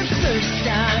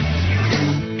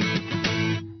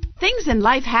 Things in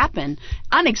life happen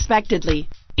unexpectedly.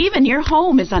 Even your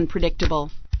home is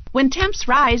unpredictable. When temps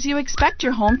rise, you expect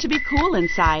your home to be cool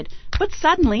inside, but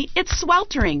suddenly it's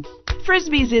sweltering.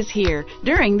 Frisbee's is here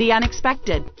during the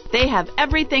unexpected. They have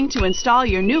everything to install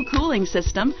your new cooling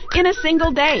system in a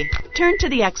single day. Turn to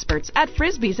the experts at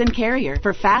Frisbee's and Carrier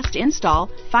for fast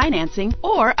install, financing,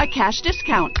 or a cash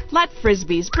discount. Let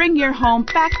Frisbee's bring your home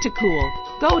back to cool.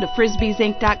 Go to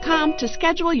frisbeesinc.com to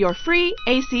schedule your free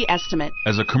AC estimate.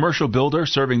 As a commercial builder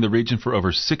serving the region for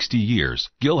over 60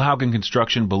 years, Gil Haugen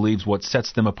Construction believes what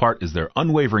sets them apart is their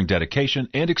unwavering dedication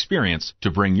and experience to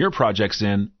bring your projects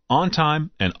in on time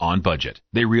and on budget.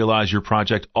 They realize your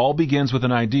project all begins with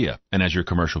an idea, and as your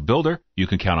commercial builder, you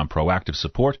can count on proactive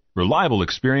support, reliable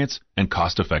experience, and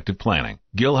cost-effective planning.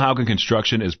 Gil Haugen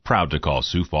Construction is proud to call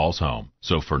Sioux Falls home.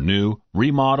 So for new,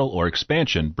 remodel, or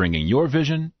expansion, bringing your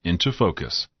vision into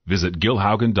focus, visit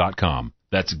gilhaugen.com.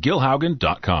 That's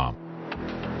gilhaugen.com.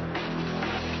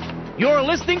 You're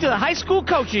listening to the High School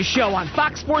Coaches Show on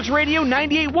Fox Sports Radio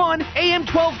 98.1, AM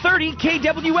 1230,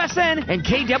 KWSN, and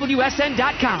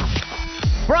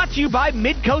KWSN.com. Brought to you by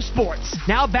Midco Sports.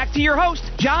 Now back to your host,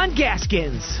 John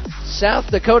Gaskins. South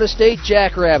Dakota State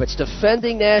Jackrabbits,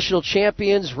 defending national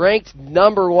champions, ranked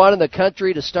number 1 in the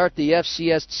country to start the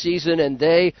FCS season, and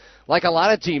they, like a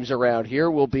lot of teams around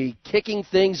here, will be kicking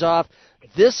things off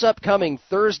this upcoming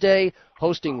Thursday,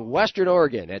 hosting Western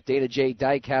Oregon at Dana J.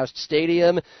 Dykhouse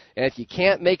Stadium. And if you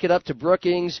can't make it up to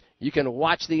Brookings, you can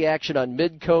watch the action on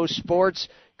Midco Sports.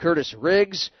 Curtis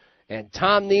Riggs and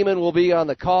Tom Neiman will be on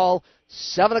the call,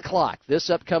 7 o'clock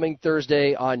this upcoming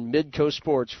Thursday on Midco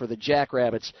Sports for the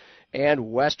Jackrabbits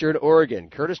and Western Oregon.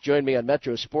 Curtis joined me on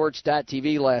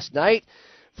Metrosports.tv last night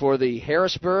for the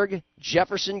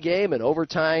Harrisburg-Jefferson game, an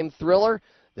overtime thriller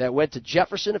that went to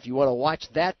Jefferson. If you want to watch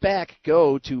that back,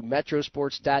 go to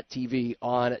Metrosports.tv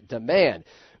on demand.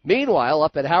 Meanwhile,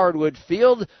 up at Howard Wood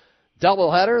Field,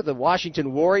 doubleheader, the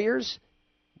Washington Warriors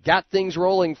got things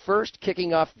rolling first,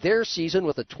 kicking off their season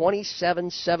with a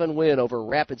 27-7 win over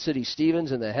Rapid City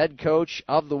Stevens, and the head coach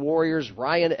of the Warriors,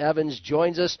 Ryan Evans,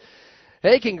 joins us.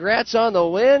 Hey, congrats on the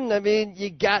win. I mean, you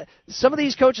got some of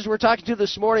these coaches we're talking to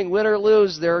this morning, win or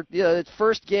lose, their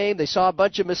first game, they saw a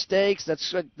bunch of mistakes.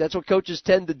 That's what coaches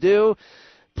tend to do.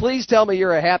 Please tell me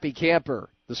you're a happy camper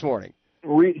this morning.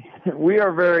 We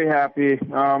are very happy.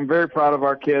 Very proud of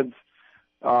our kids.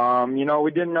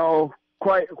 We didn't know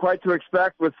quite to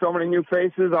expect with so many new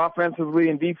faces, offensively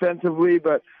and defensively,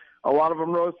 but a lot of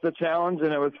them rose to the challenge,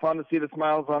 and it was fun to see the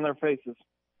smiles on their faces.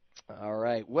 All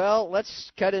right. Well,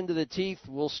 let's cut into the teeth.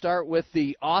 We'll start with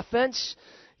the offense.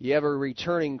 You have a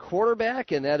returning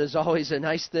quarterback, and that is always a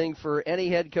nice thing for any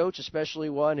head coach, especially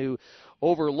one who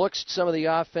overlooks some of the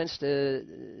offense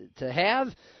to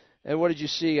have. And what did you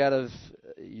see out of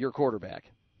your quarterback?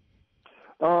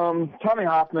 Tommy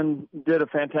Hoffman did a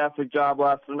fantastic job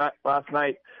last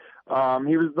night.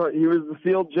 He was the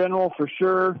field general for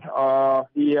sure.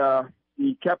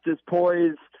 He kept his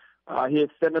poise. He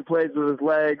extended plays with his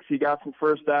legs. He got some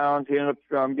first downs. He ended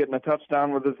up getting a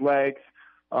touchdown with his legs.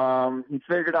 He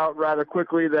figured out rather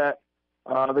quickly that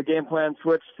the game plan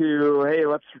switched to, hey,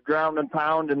 let's ground and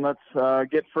pound and let's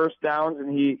get first downs,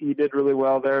 and he did really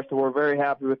well there. So we're very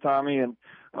happy with Tommy, and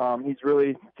he's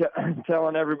really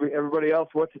telling everybody else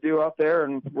what to do out there,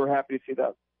 and we're happy to see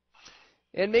that.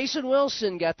 And Mason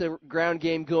Wilson got the ground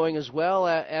game going as well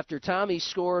after Tommy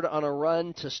scored on a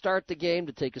run to start the game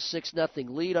to take a 6-0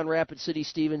 lead on Rapid City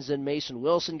Stevens. And Mason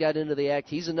Wilson got into the act.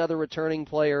 He's another returning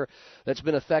player that's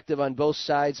been effective on both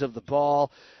sides of the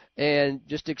ball. And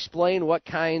just explain what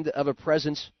kind of a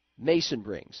presence Mason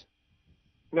brings.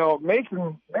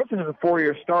 Mason is a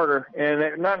 4-year starter,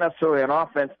 and not necessarily on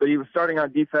offense, but he was starting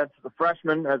on defense as a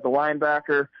freshman, as a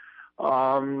linebacker.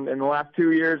 In the last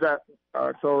 2 years,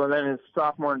 so then his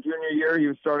sophomore and junior year, he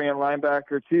was starting at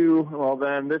linebacker too. Well,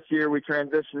 then this year we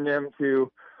transitioned him to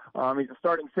he's a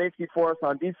starting safety for us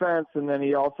on defense, and then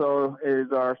he also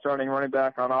is our starting running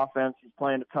back on offense. He's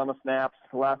playing a ton of snaps.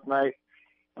 Last night,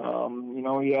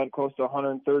 he had close to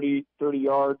 130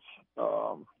 yards.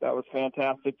 That was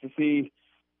fantastic to see.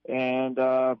 And,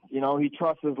 he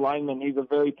trusts his linemen. He's a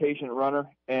very patient runner,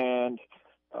 and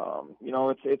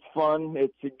it's fun.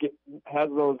 Has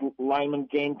those linemen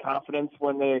gain confidence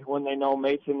when they know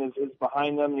Mason is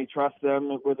behind them and he trusts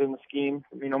them within the scheme.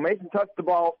 Mason touched the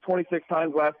ball 26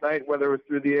 times last night, whether it was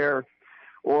through the air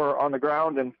or on the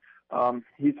ground, and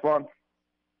he's fun.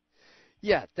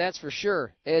 Yeah, that's for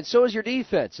sure. And so is your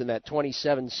defense in that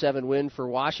 27-7 win for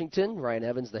Washington. Ryan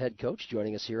Evans, the head coach,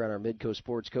 joining us here on our Midco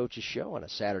Sports Coaches Show on a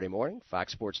Saturday morning,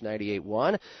 Fox Sports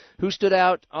 98.1. Who stood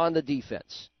out on the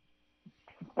defense?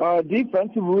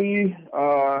 Defensively,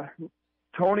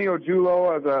 Tony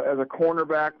Ojulo as a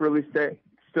cornerback really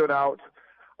stood out.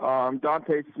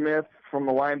 Dante Smith from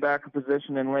the linebacker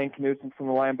position and Lane Knudsen from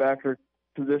the linebacker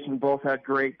position both had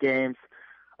great games.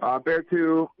 Bear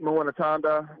 2,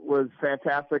 Moanatanda was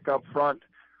fantastic up front.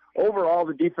 Overall,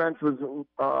 the defense was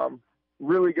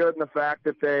really good in the fact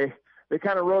that they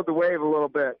kind of rode the wave a little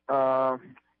bit.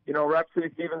 Rep City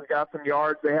Stevens got some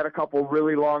yards. They had a couple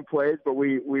really long plays, but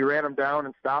we ran them down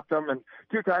and stopped them. And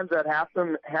 2 times that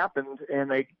happened,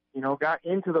 and they, got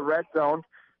into the red zone,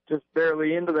 just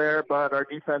barely into there, but our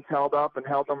defense held up and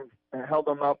held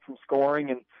them up from scoring.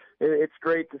 And it's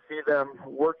great to see them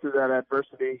work through that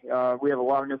adversity. We have a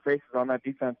lot of new faces on that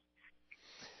defense.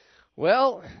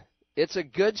 Well, it's a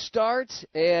good start,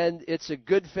 and it's a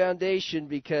good foundation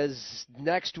because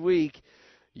next week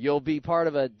you'll be part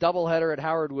of a doubleheader at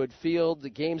Howard Wood Field, the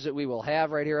games that we will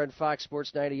have right here on Fox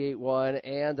Sports 98.1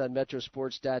 and on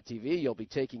Metrosports.tv. You'll be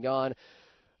taking on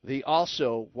the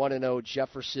also 1-0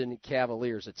 Jefferson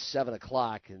Cavaliers at 7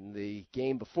 o'clock, and the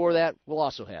game before that we'll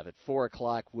also have at 4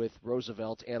 o'clock with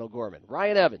Roosevelt and O'Gorman.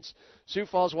 Ryan Evans, Sioux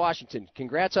Falls, Washington,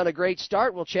 congrats on a great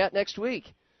start. We'll chat next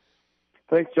week.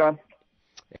 Thanks, John.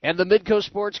 And the Midco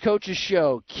Sports Coaches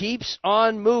Show keeps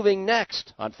on moving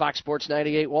next on Fox Sports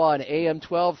 98.1, AM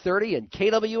 1230, and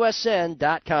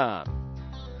KWSN.com.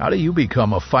 How do you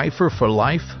become a Pfeiffer for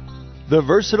life? The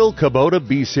versatile Kubota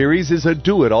B-Series is a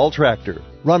do-it-all tractor.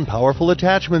 Run powerful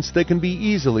attachments that can be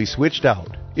easily switched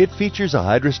out. It features a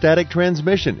hydrostatic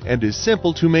transmission and is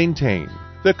simple to maintain.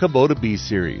 The Kubota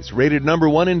B-Series, rated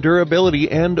 #1 in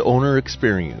durability and owner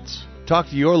experience. Talk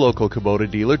to your local Kubota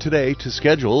dealer today to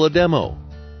schedule a demo.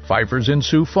 Pfeiffer's in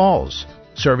Sioux Falls,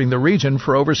 serving the region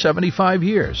for over 75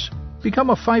 years.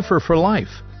 Become a Pfeiffer for life.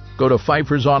 Go to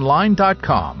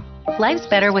pfeiffersonline.com. Life's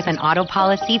better with an auto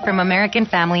policy from American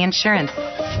Family Insurance.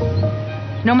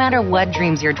 No matter what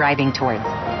dreams you're driving towards.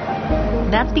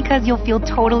 That's because you'll feel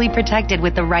totally protected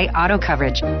with the right auto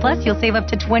coverage. Plus, you'll save up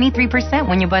to 23%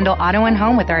 when you bundle auto and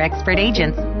home with our expert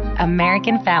agents.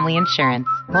 American Family Insurance.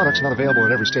 Products not available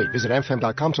in every state. Visit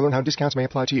amfam.com to learn how discounts may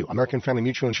apply to you. American Family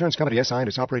Mutual Insurance Company, SI, and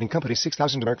its operating company,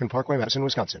 6000 American Parkway, Madison,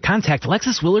 Wisconsin. Contact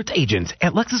Lexus Willard agents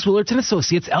at Lexus Willard &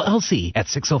 Associates, LLC at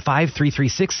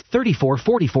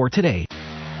 605-336-3444 today.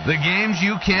 The games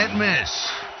you can't miss.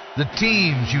 The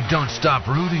teams you don't stop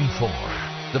rooting for.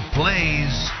 The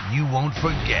plays you won't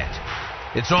forget.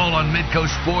 It's all on Midco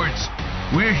Sports.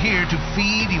 We're here to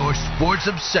feed your sports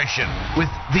obsession with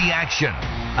the action,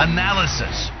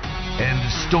 analysis, and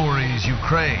stories you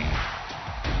crave.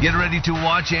 Get ready to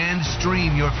watch and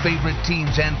stream your favorite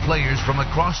teams and players from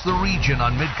across the region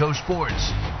on Midco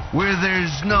Sports, where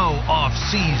there's no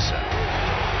off-season.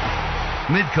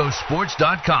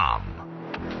 MidcoSports.com.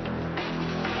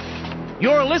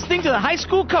 You're listening to the High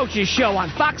School Coaches Show on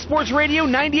Fox Sports Radio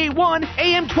 98.1,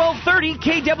 AM 1230,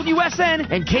 KWSN,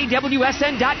 and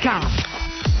KWSN.com.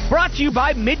 Brought to you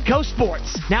by Midco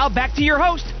Sports. Now back to your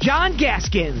host, John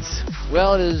Gaskins.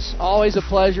 Well, it is always a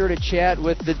pleasure to chat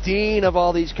with the dean of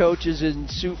all these coaches in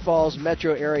Sioux Falls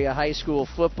metro area high school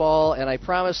football, and I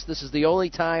promise this is the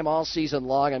only time all season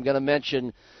long I'm going to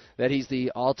mention that he's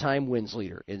the all-time wins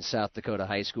leader in South Dakota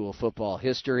high school football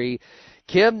history.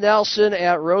 Kim Nelson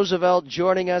at Roosevelt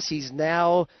joining us. He's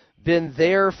now been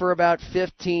there for about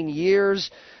 15 years.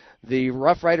 The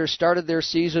Rough Riders started their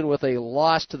season with a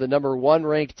loss to the #1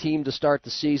 ranked team to start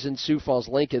the season, Sioux Falls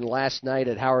Lincoln, last night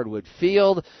at Howard Wood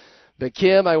Field. But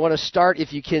Kim, I want to start,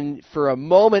 if you can, for a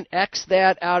moment, X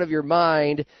that out of your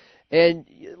mind. And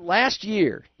last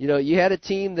year, you had a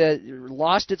team that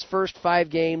lost its first 5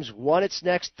 games, won its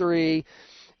next 3,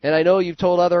 and I know you've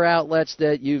told other outlets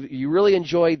that you really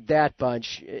enjoyed that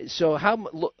bunch. So how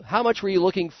much were you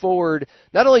looking forward,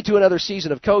 not only to another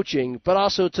season of coaching, but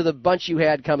also to the bunch you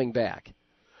had coming back?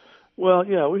 Well,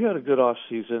 yeah, we had a good off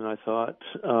season, I thought,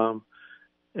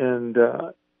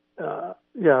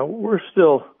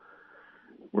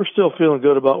 we're still feeling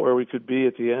good about where we could be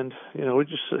at the end. We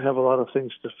just have a lot of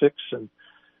things to fix and,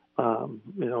 a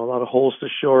lot of holes to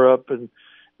shore up. And,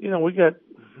 we got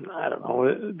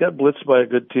blitzed by a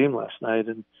good team last night,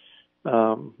 and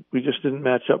we just didn't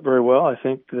match up very well. I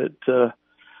think that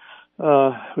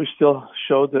we still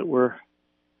showed that we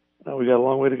got a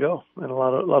long way to go and a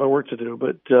lot of work to do.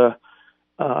 But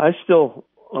I still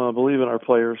believe in our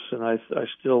players, and I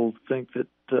still think that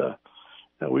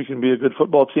we can be a good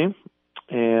football team.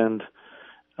 And,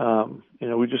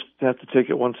 we just have to take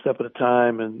it one step at a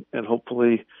time, and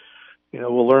hopefully,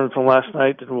 we'll learn from last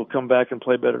night, and we'll come back and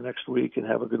play better next week and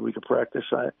have a good week of practice.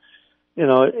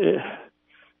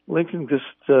 Lincoln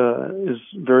just is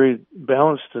very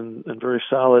balanced and very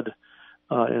solid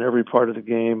in every part of the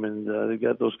game, and they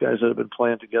got those guys that have been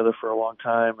playing together for a long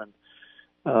time, and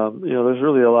there's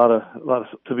really a lot of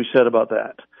to be said about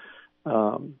that.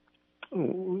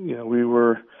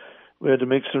 We had to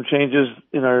make some changes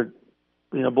in our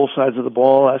both sides of the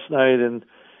ball last night, and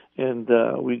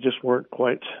we just weren't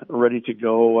quite ready to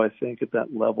go, I think, at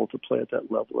that level, to play at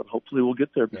that level, and hopefully we'll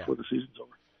get there before the season's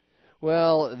over.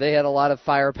 Well, they had a lot of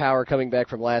firepower coming back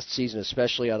from last season,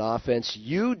 especially on offense.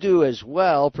 You do as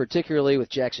well, particularly with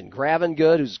Jackson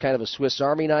Gravengood, who's kind of a Swiss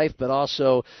Army knife, but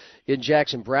also in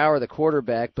Jackson Brower, the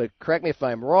quarterback. But correct me if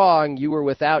I'm wrong, you were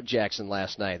without Jackson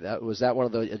last night. Was that one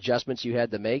of the adjustments you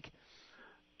had to make?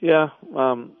 Yeah,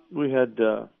 we had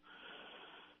to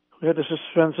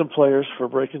suspend some players for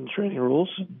breaking training rules,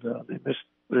 and they're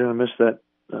going to miss that.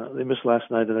 They missed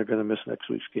last night, and they're going to miss next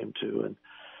week's game too. And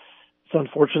it's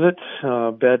unfortunate.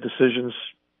 Bad decisions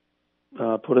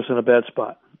put us in a bad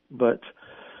spot, but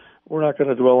we're not going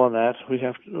to dwell on that. We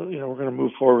have to, we're going to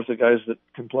move forward with the guys that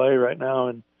can play right now,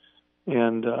 and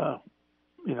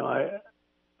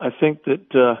I think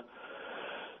that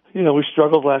we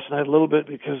struggled last night a little bit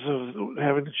because of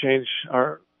having to change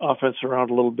our offense around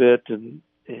a little bit and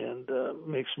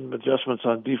make some adjustments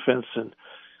on defense, and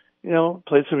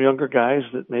played some younger guys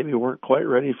that maybe weren't quite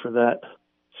ready for that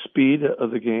speed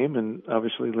of the game, and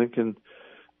obviously Lincoln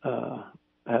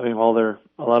having a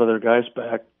lot of their guys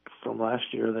back from last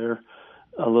year, they're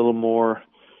a little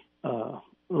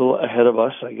ahead of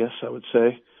us, I guess I would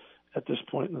say, at this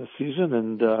point in the season.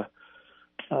 And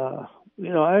I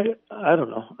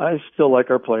don't know. I still like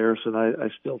our players, and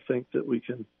I still think that we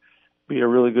can be a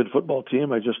really good football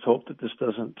team. I just hope that this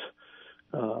doesn't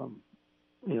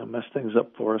mess things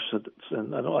up for us.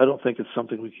 And I don't think it's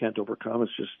something we can't overcome.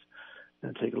 It's just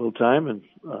going to take a little time and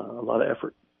a lot of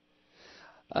effort.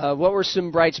 What were some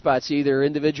bright spots, either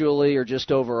individually or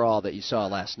just overall, that you saw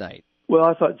last night? Well,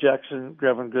 I thought Jackson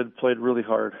Gravengood played really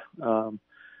hard.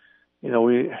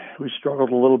 We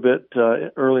struggled a little bit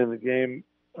early in the game,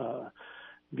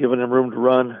 giving him room to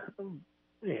run,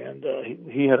 and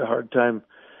he had a hard time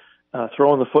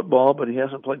throwing the football, but he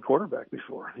hasn't played quarterback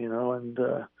before, and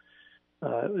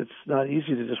it's not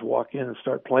easy to just walk in and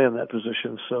start playing that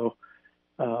position. So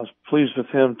I was pleased with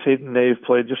him. Tatum Nave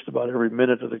played just about every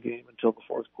minute of the game until the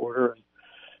fourth quarter,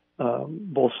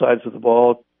 and both sides of the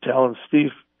ball. Talon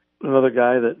Steve, another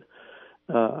guy that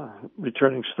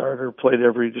returning starter, played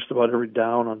just about every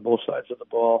down on both sides of the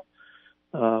ball.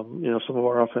 Some of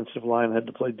our offensive line had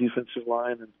to play defensive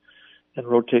line and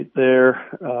rotate there.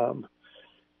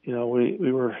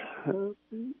 We were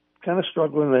kind of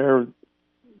struggling there,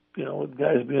 with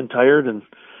guys being tired and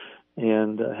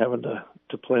having to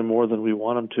play more than we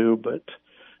want them to. But,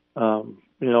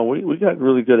 we got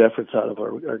really good efforts out of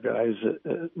our guys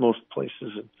at most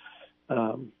places.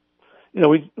 And,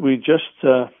 we just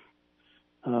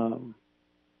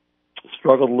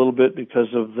struggled a little bit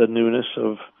because of the newness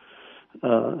of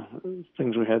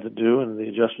things we had to do and the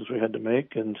adjustments we had to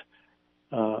make. And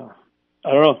I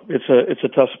don't know, it's a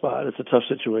tough spot. It's a tough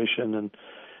situation. And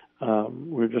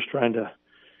we're just trying to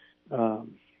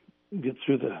get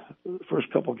through the first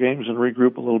couple games and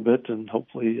regroup a little bit, and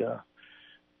hopefully,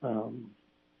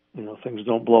 things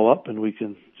don't blow up and we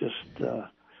can just,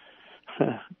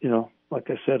 like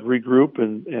I said, regroup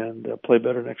and play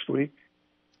better next week.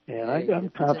 And I'm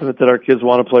confident that our kids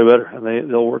want to play better,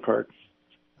 and they'll work hard.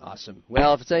 Awesome.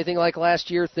 Well, if it's anything like last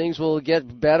year, things will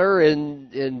get better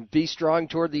and be strong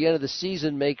toward the end of the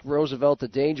season, make Roosevelt a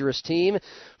dangerous team.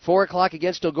 4 o'clock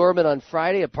against O'Gorman on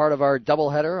Friday, a part of our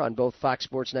doubleheader on both Fox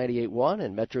Sports 98.1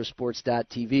 and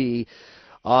Metrosports.tv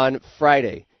on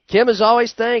Friday. Kim, as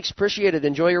always, thanks. Appreciate it.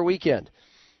 Enjoy your weekend.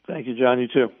 Thank you, John. You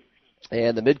too.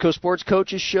 And the Midco Sports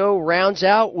Coaches Show rounds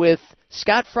out with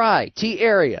Scott Fry,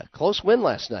 T-Area. Close win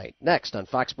last night. Next on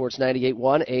Fox Sports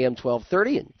 98.1, AM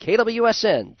 1230, and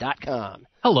KWSN.com.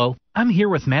 Hello, I'm here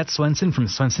with Matt Swenson from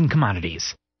Swenson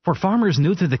Commodities. For farmers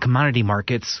new to the commodity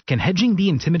markets, can hedging be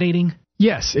intimidating?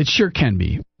 Yes, it sure can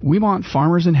be. We want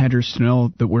farmers and hedgers to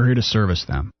know that we're here to service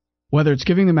them. Whether it's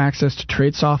giving them access to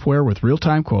trade software with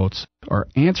real-time quotes or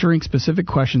answering specific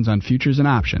questions on futures and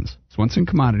options, Swenson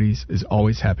Commodities is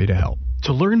always happy to help.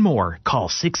 To learn more, call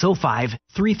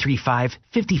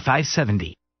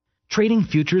 605-335-5570. Trading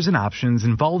futures and options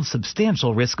involves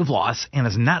substantial risk of loss and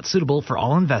is not suitable for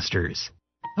all investors.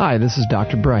 Hi, this is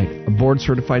Dr. Bright, a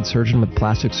board-certified surgeon with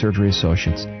Plastic Surgery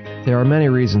Associates. There are many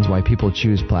reasons why people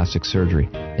choose plastic surgery.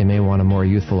 They may want a more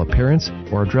youthful appearance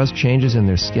or address changes in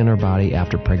their skin or body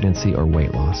after pregnancy or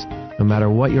weight loss. No matter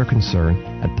what your concern,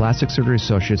 at Plastic Surgery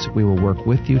Associates, we will work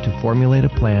with you to formulate a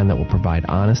plan that will provide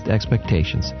honest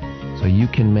expectations so you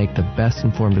can make the best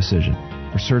informed decision.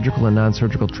 For surgical and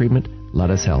non-surgical treatment,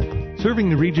 let us help. Serving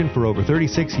the region for over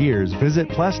 36 years, visit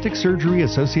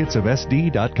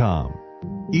PlasticSurgeryAssociatesofSD.com.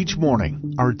 Each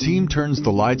morning, our team turns the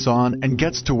lights on and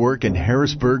gets to work in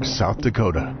Harrisburg, South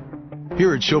Dakota.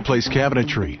 Here at Showplace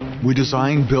Cabinetry, we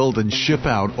design, build, and ship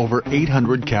out over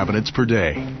 800 cabinets per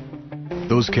day.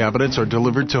 Those cabinets are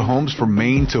delivered to homes from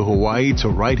Maine to Hawaii to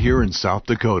right here in South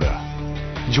Dakota.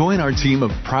 Join our team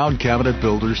of proud cabinet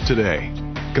builders today.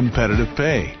 Competitive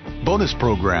pay, bonus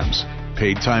programs,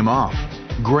 paid time off,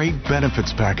 great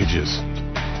benefits packages.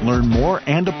 Learn more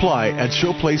and apply at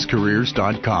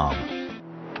showplacecareers.com.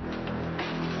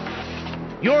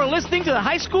 You're listening to the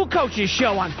High School Coaches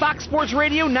Show on Fox Sports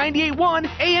Radio 98.1,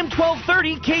 AM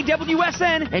 1230,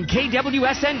 KWSN, and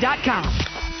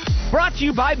KWSN.com. Brought to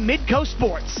you by Midco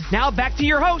Sports. Now back to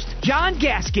your host, John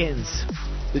Gaskins.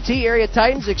 The T-Area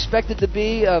Titans expected to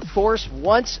be a force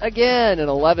once again in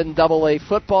 11 AA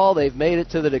football. They've made it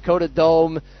to the Dakota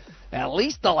Dome at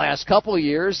least the last couple of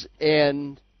years,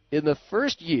 and in the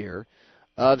first year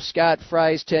of Scott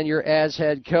Fry's tenure as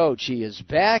head coach, he is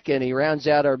back, and he rounds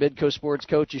out our Midco Sports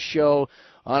Coaches Show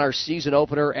on our season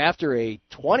opener after a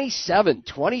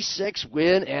 27-26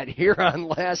 win at Huron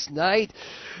last night.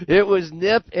 It was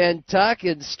nip and tuck,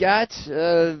 and Scott,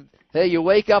 hey, you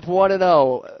wake up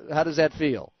 1-0. How does that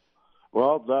feel?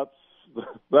 Well,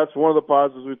 that's one of the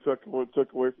positives we took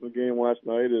away from the game last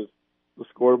night is the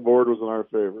scoreboard was in our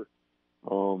favor.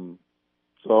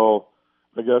 So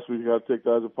I guess we got to take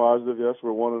that as a positive. Yes,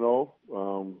 we're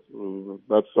 1-0.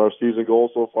 That's our season goal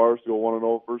so far, is to go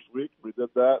 1-0 first week. We did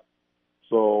that.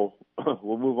 So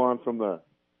we'll move on from there.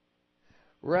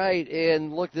 Right,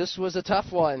 and look, this was a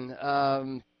tough one.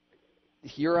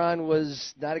 Huron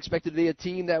was not expected to be a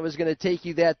team that was going to take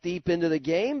you that deep into the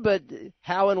game, but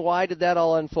how and why did that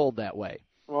all unfold that way?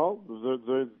 Well,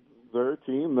 they're a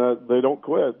team that they don't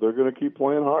quit. They're going to keep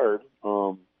playing hard.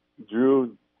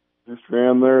 Drew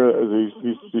Strand there,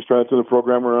 he's trying to turn the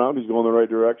program around. He's going the right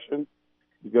direction.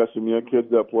 You've got some young kids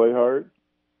that play hard.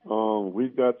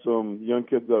 We've got some young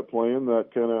kids that playing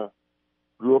that kind of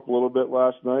grew up a little bit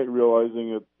last night,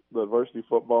 realizing that varsity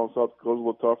football in South Dakota is a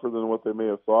little tougher than what they may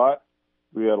have thought.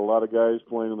 We had a lot of guys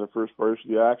playing in their first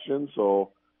varsity action,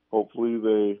 so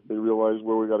hopefully they realize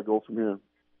where we got to go from here.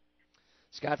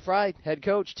 Scott Fry, head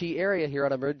coach, T-Area here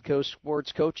on a Midco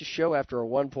Sports Coaches Show after a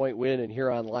 1-point win in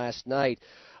Huron last night.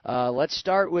 Let's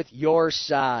start with your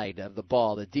side of the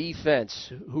ball, the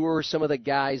defense. Who are some of the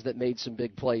guys that made some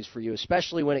big plays for you,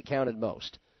 especially when it counted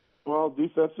most? Well,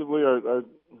 defensively,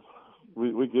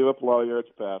 we gave up a lot of yards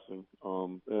passing,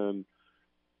 and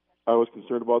I was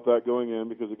concerned about that going in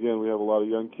because, again, we have a lot of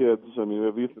young kids. I mean, we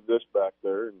have Ethan Dish back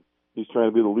there, and he's trying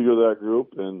to be the leader of that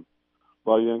group, and a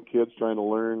lot of young kids trying to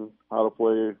learn how to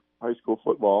play high school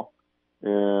football.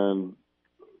 And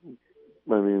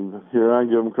I mean, here I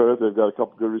give them credit. They've got a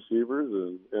couple good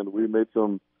receivers, and we made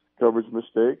some coverage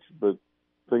mistakes, but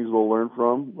things we'll learn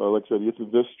from. Like I said, Ethan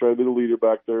Dish trying to be the leader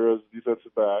back there as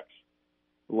defensive backs.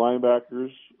 The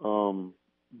linebackers,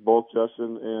 both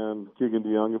Justin and Keegan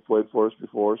DeYoung have played for us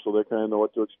before, so they kind of know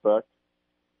what to expect.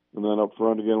 And then up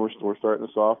front, again, we're starting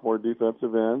a sophomore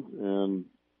defensive end, and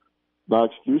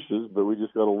not excuses, but we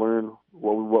just got to learn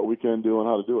what we can do and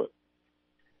how to do it.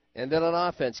 And then on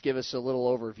offense, give us a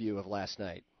little overview of last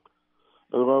night.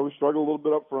 Well, we struggled a little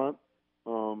bit up front.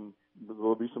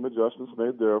 There'll be some adjustments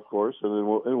made there, of course, and then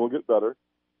we'll get better.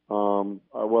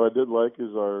 What I did like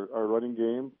is our running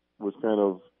game was kind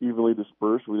of evenly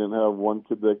dispersed. We didn't have one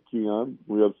kid that key on.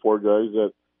 We had four guys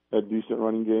that had decent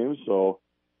running games, so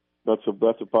that's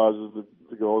a positive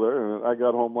to go there. And I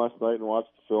got home last night and watched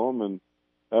the film, and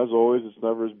as always, it's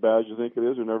never as bad as you think it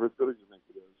is or never as good as you think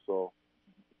it is. So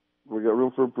we got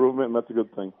room for improvement, and that's a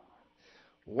good thing.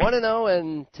 1-0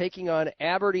 and taking on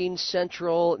Aberdeen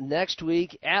Central next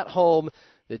week at home,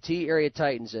 the T-Area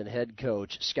Titans and head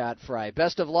coach Scott Fry.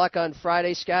 Best of luck on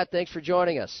Friday, Scott. Thanks for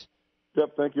joining us.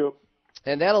 Yep, thank you.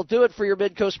 And that'll do it for your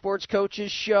Midco Sports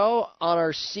Coaches Show on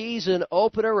our season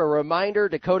opener. A reminder,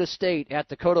 Dakota State at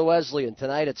Dakota Wesleyan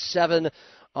tonight at 7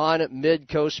 on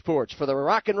Midco Sports. For the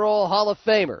Rock and Roll Hall of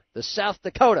Famer, the South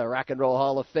Dakota Rock and Roll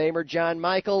Hall of Famer, John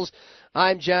Michaels,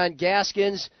 I'm John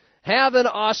Gaskins. Have an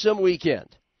awesome weekend.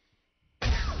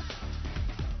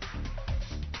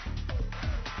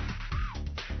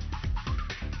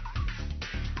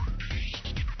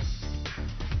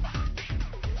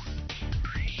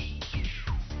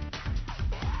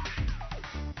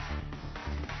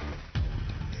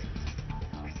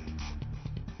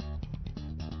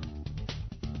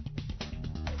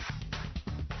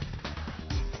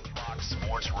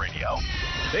 Sports Radio.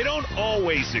 They don't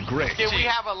always agree. Can we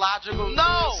have a logical...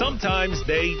 No! Sometimes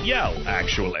they yell,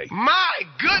 actually. My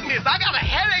goodness, I got a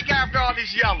headache after all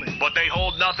this yelling. But they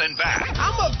hold nothing back.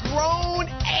 I'm a grown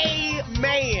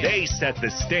man. They set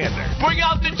the standard. Bring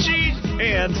out the cheese.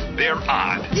 And they're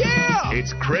on. Yeah!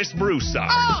 It's Chris Broussard.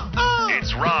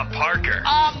 It's Rob Parker.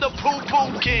 I'm the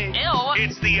poo-poo king. Ew.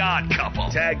 It's The Odd Couple.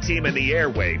 Tag team in the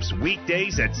airwaves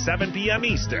weekdays at 7 p.m.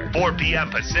 Eastern, 4 p.m.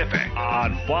 Pacific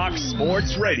on Fox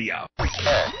Sports Radio.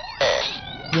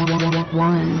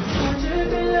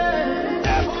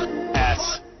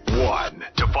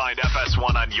 FS1. To find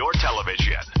FS1 on your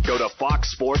television, go to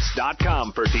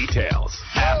foxsports.com for details.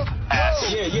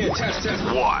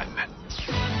 FS1.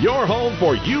 Your home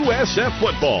for USF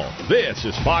football. This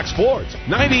is Fox Sports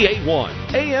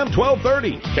 98.1 AM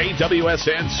 1230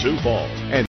 KWSN Sioux Falls. And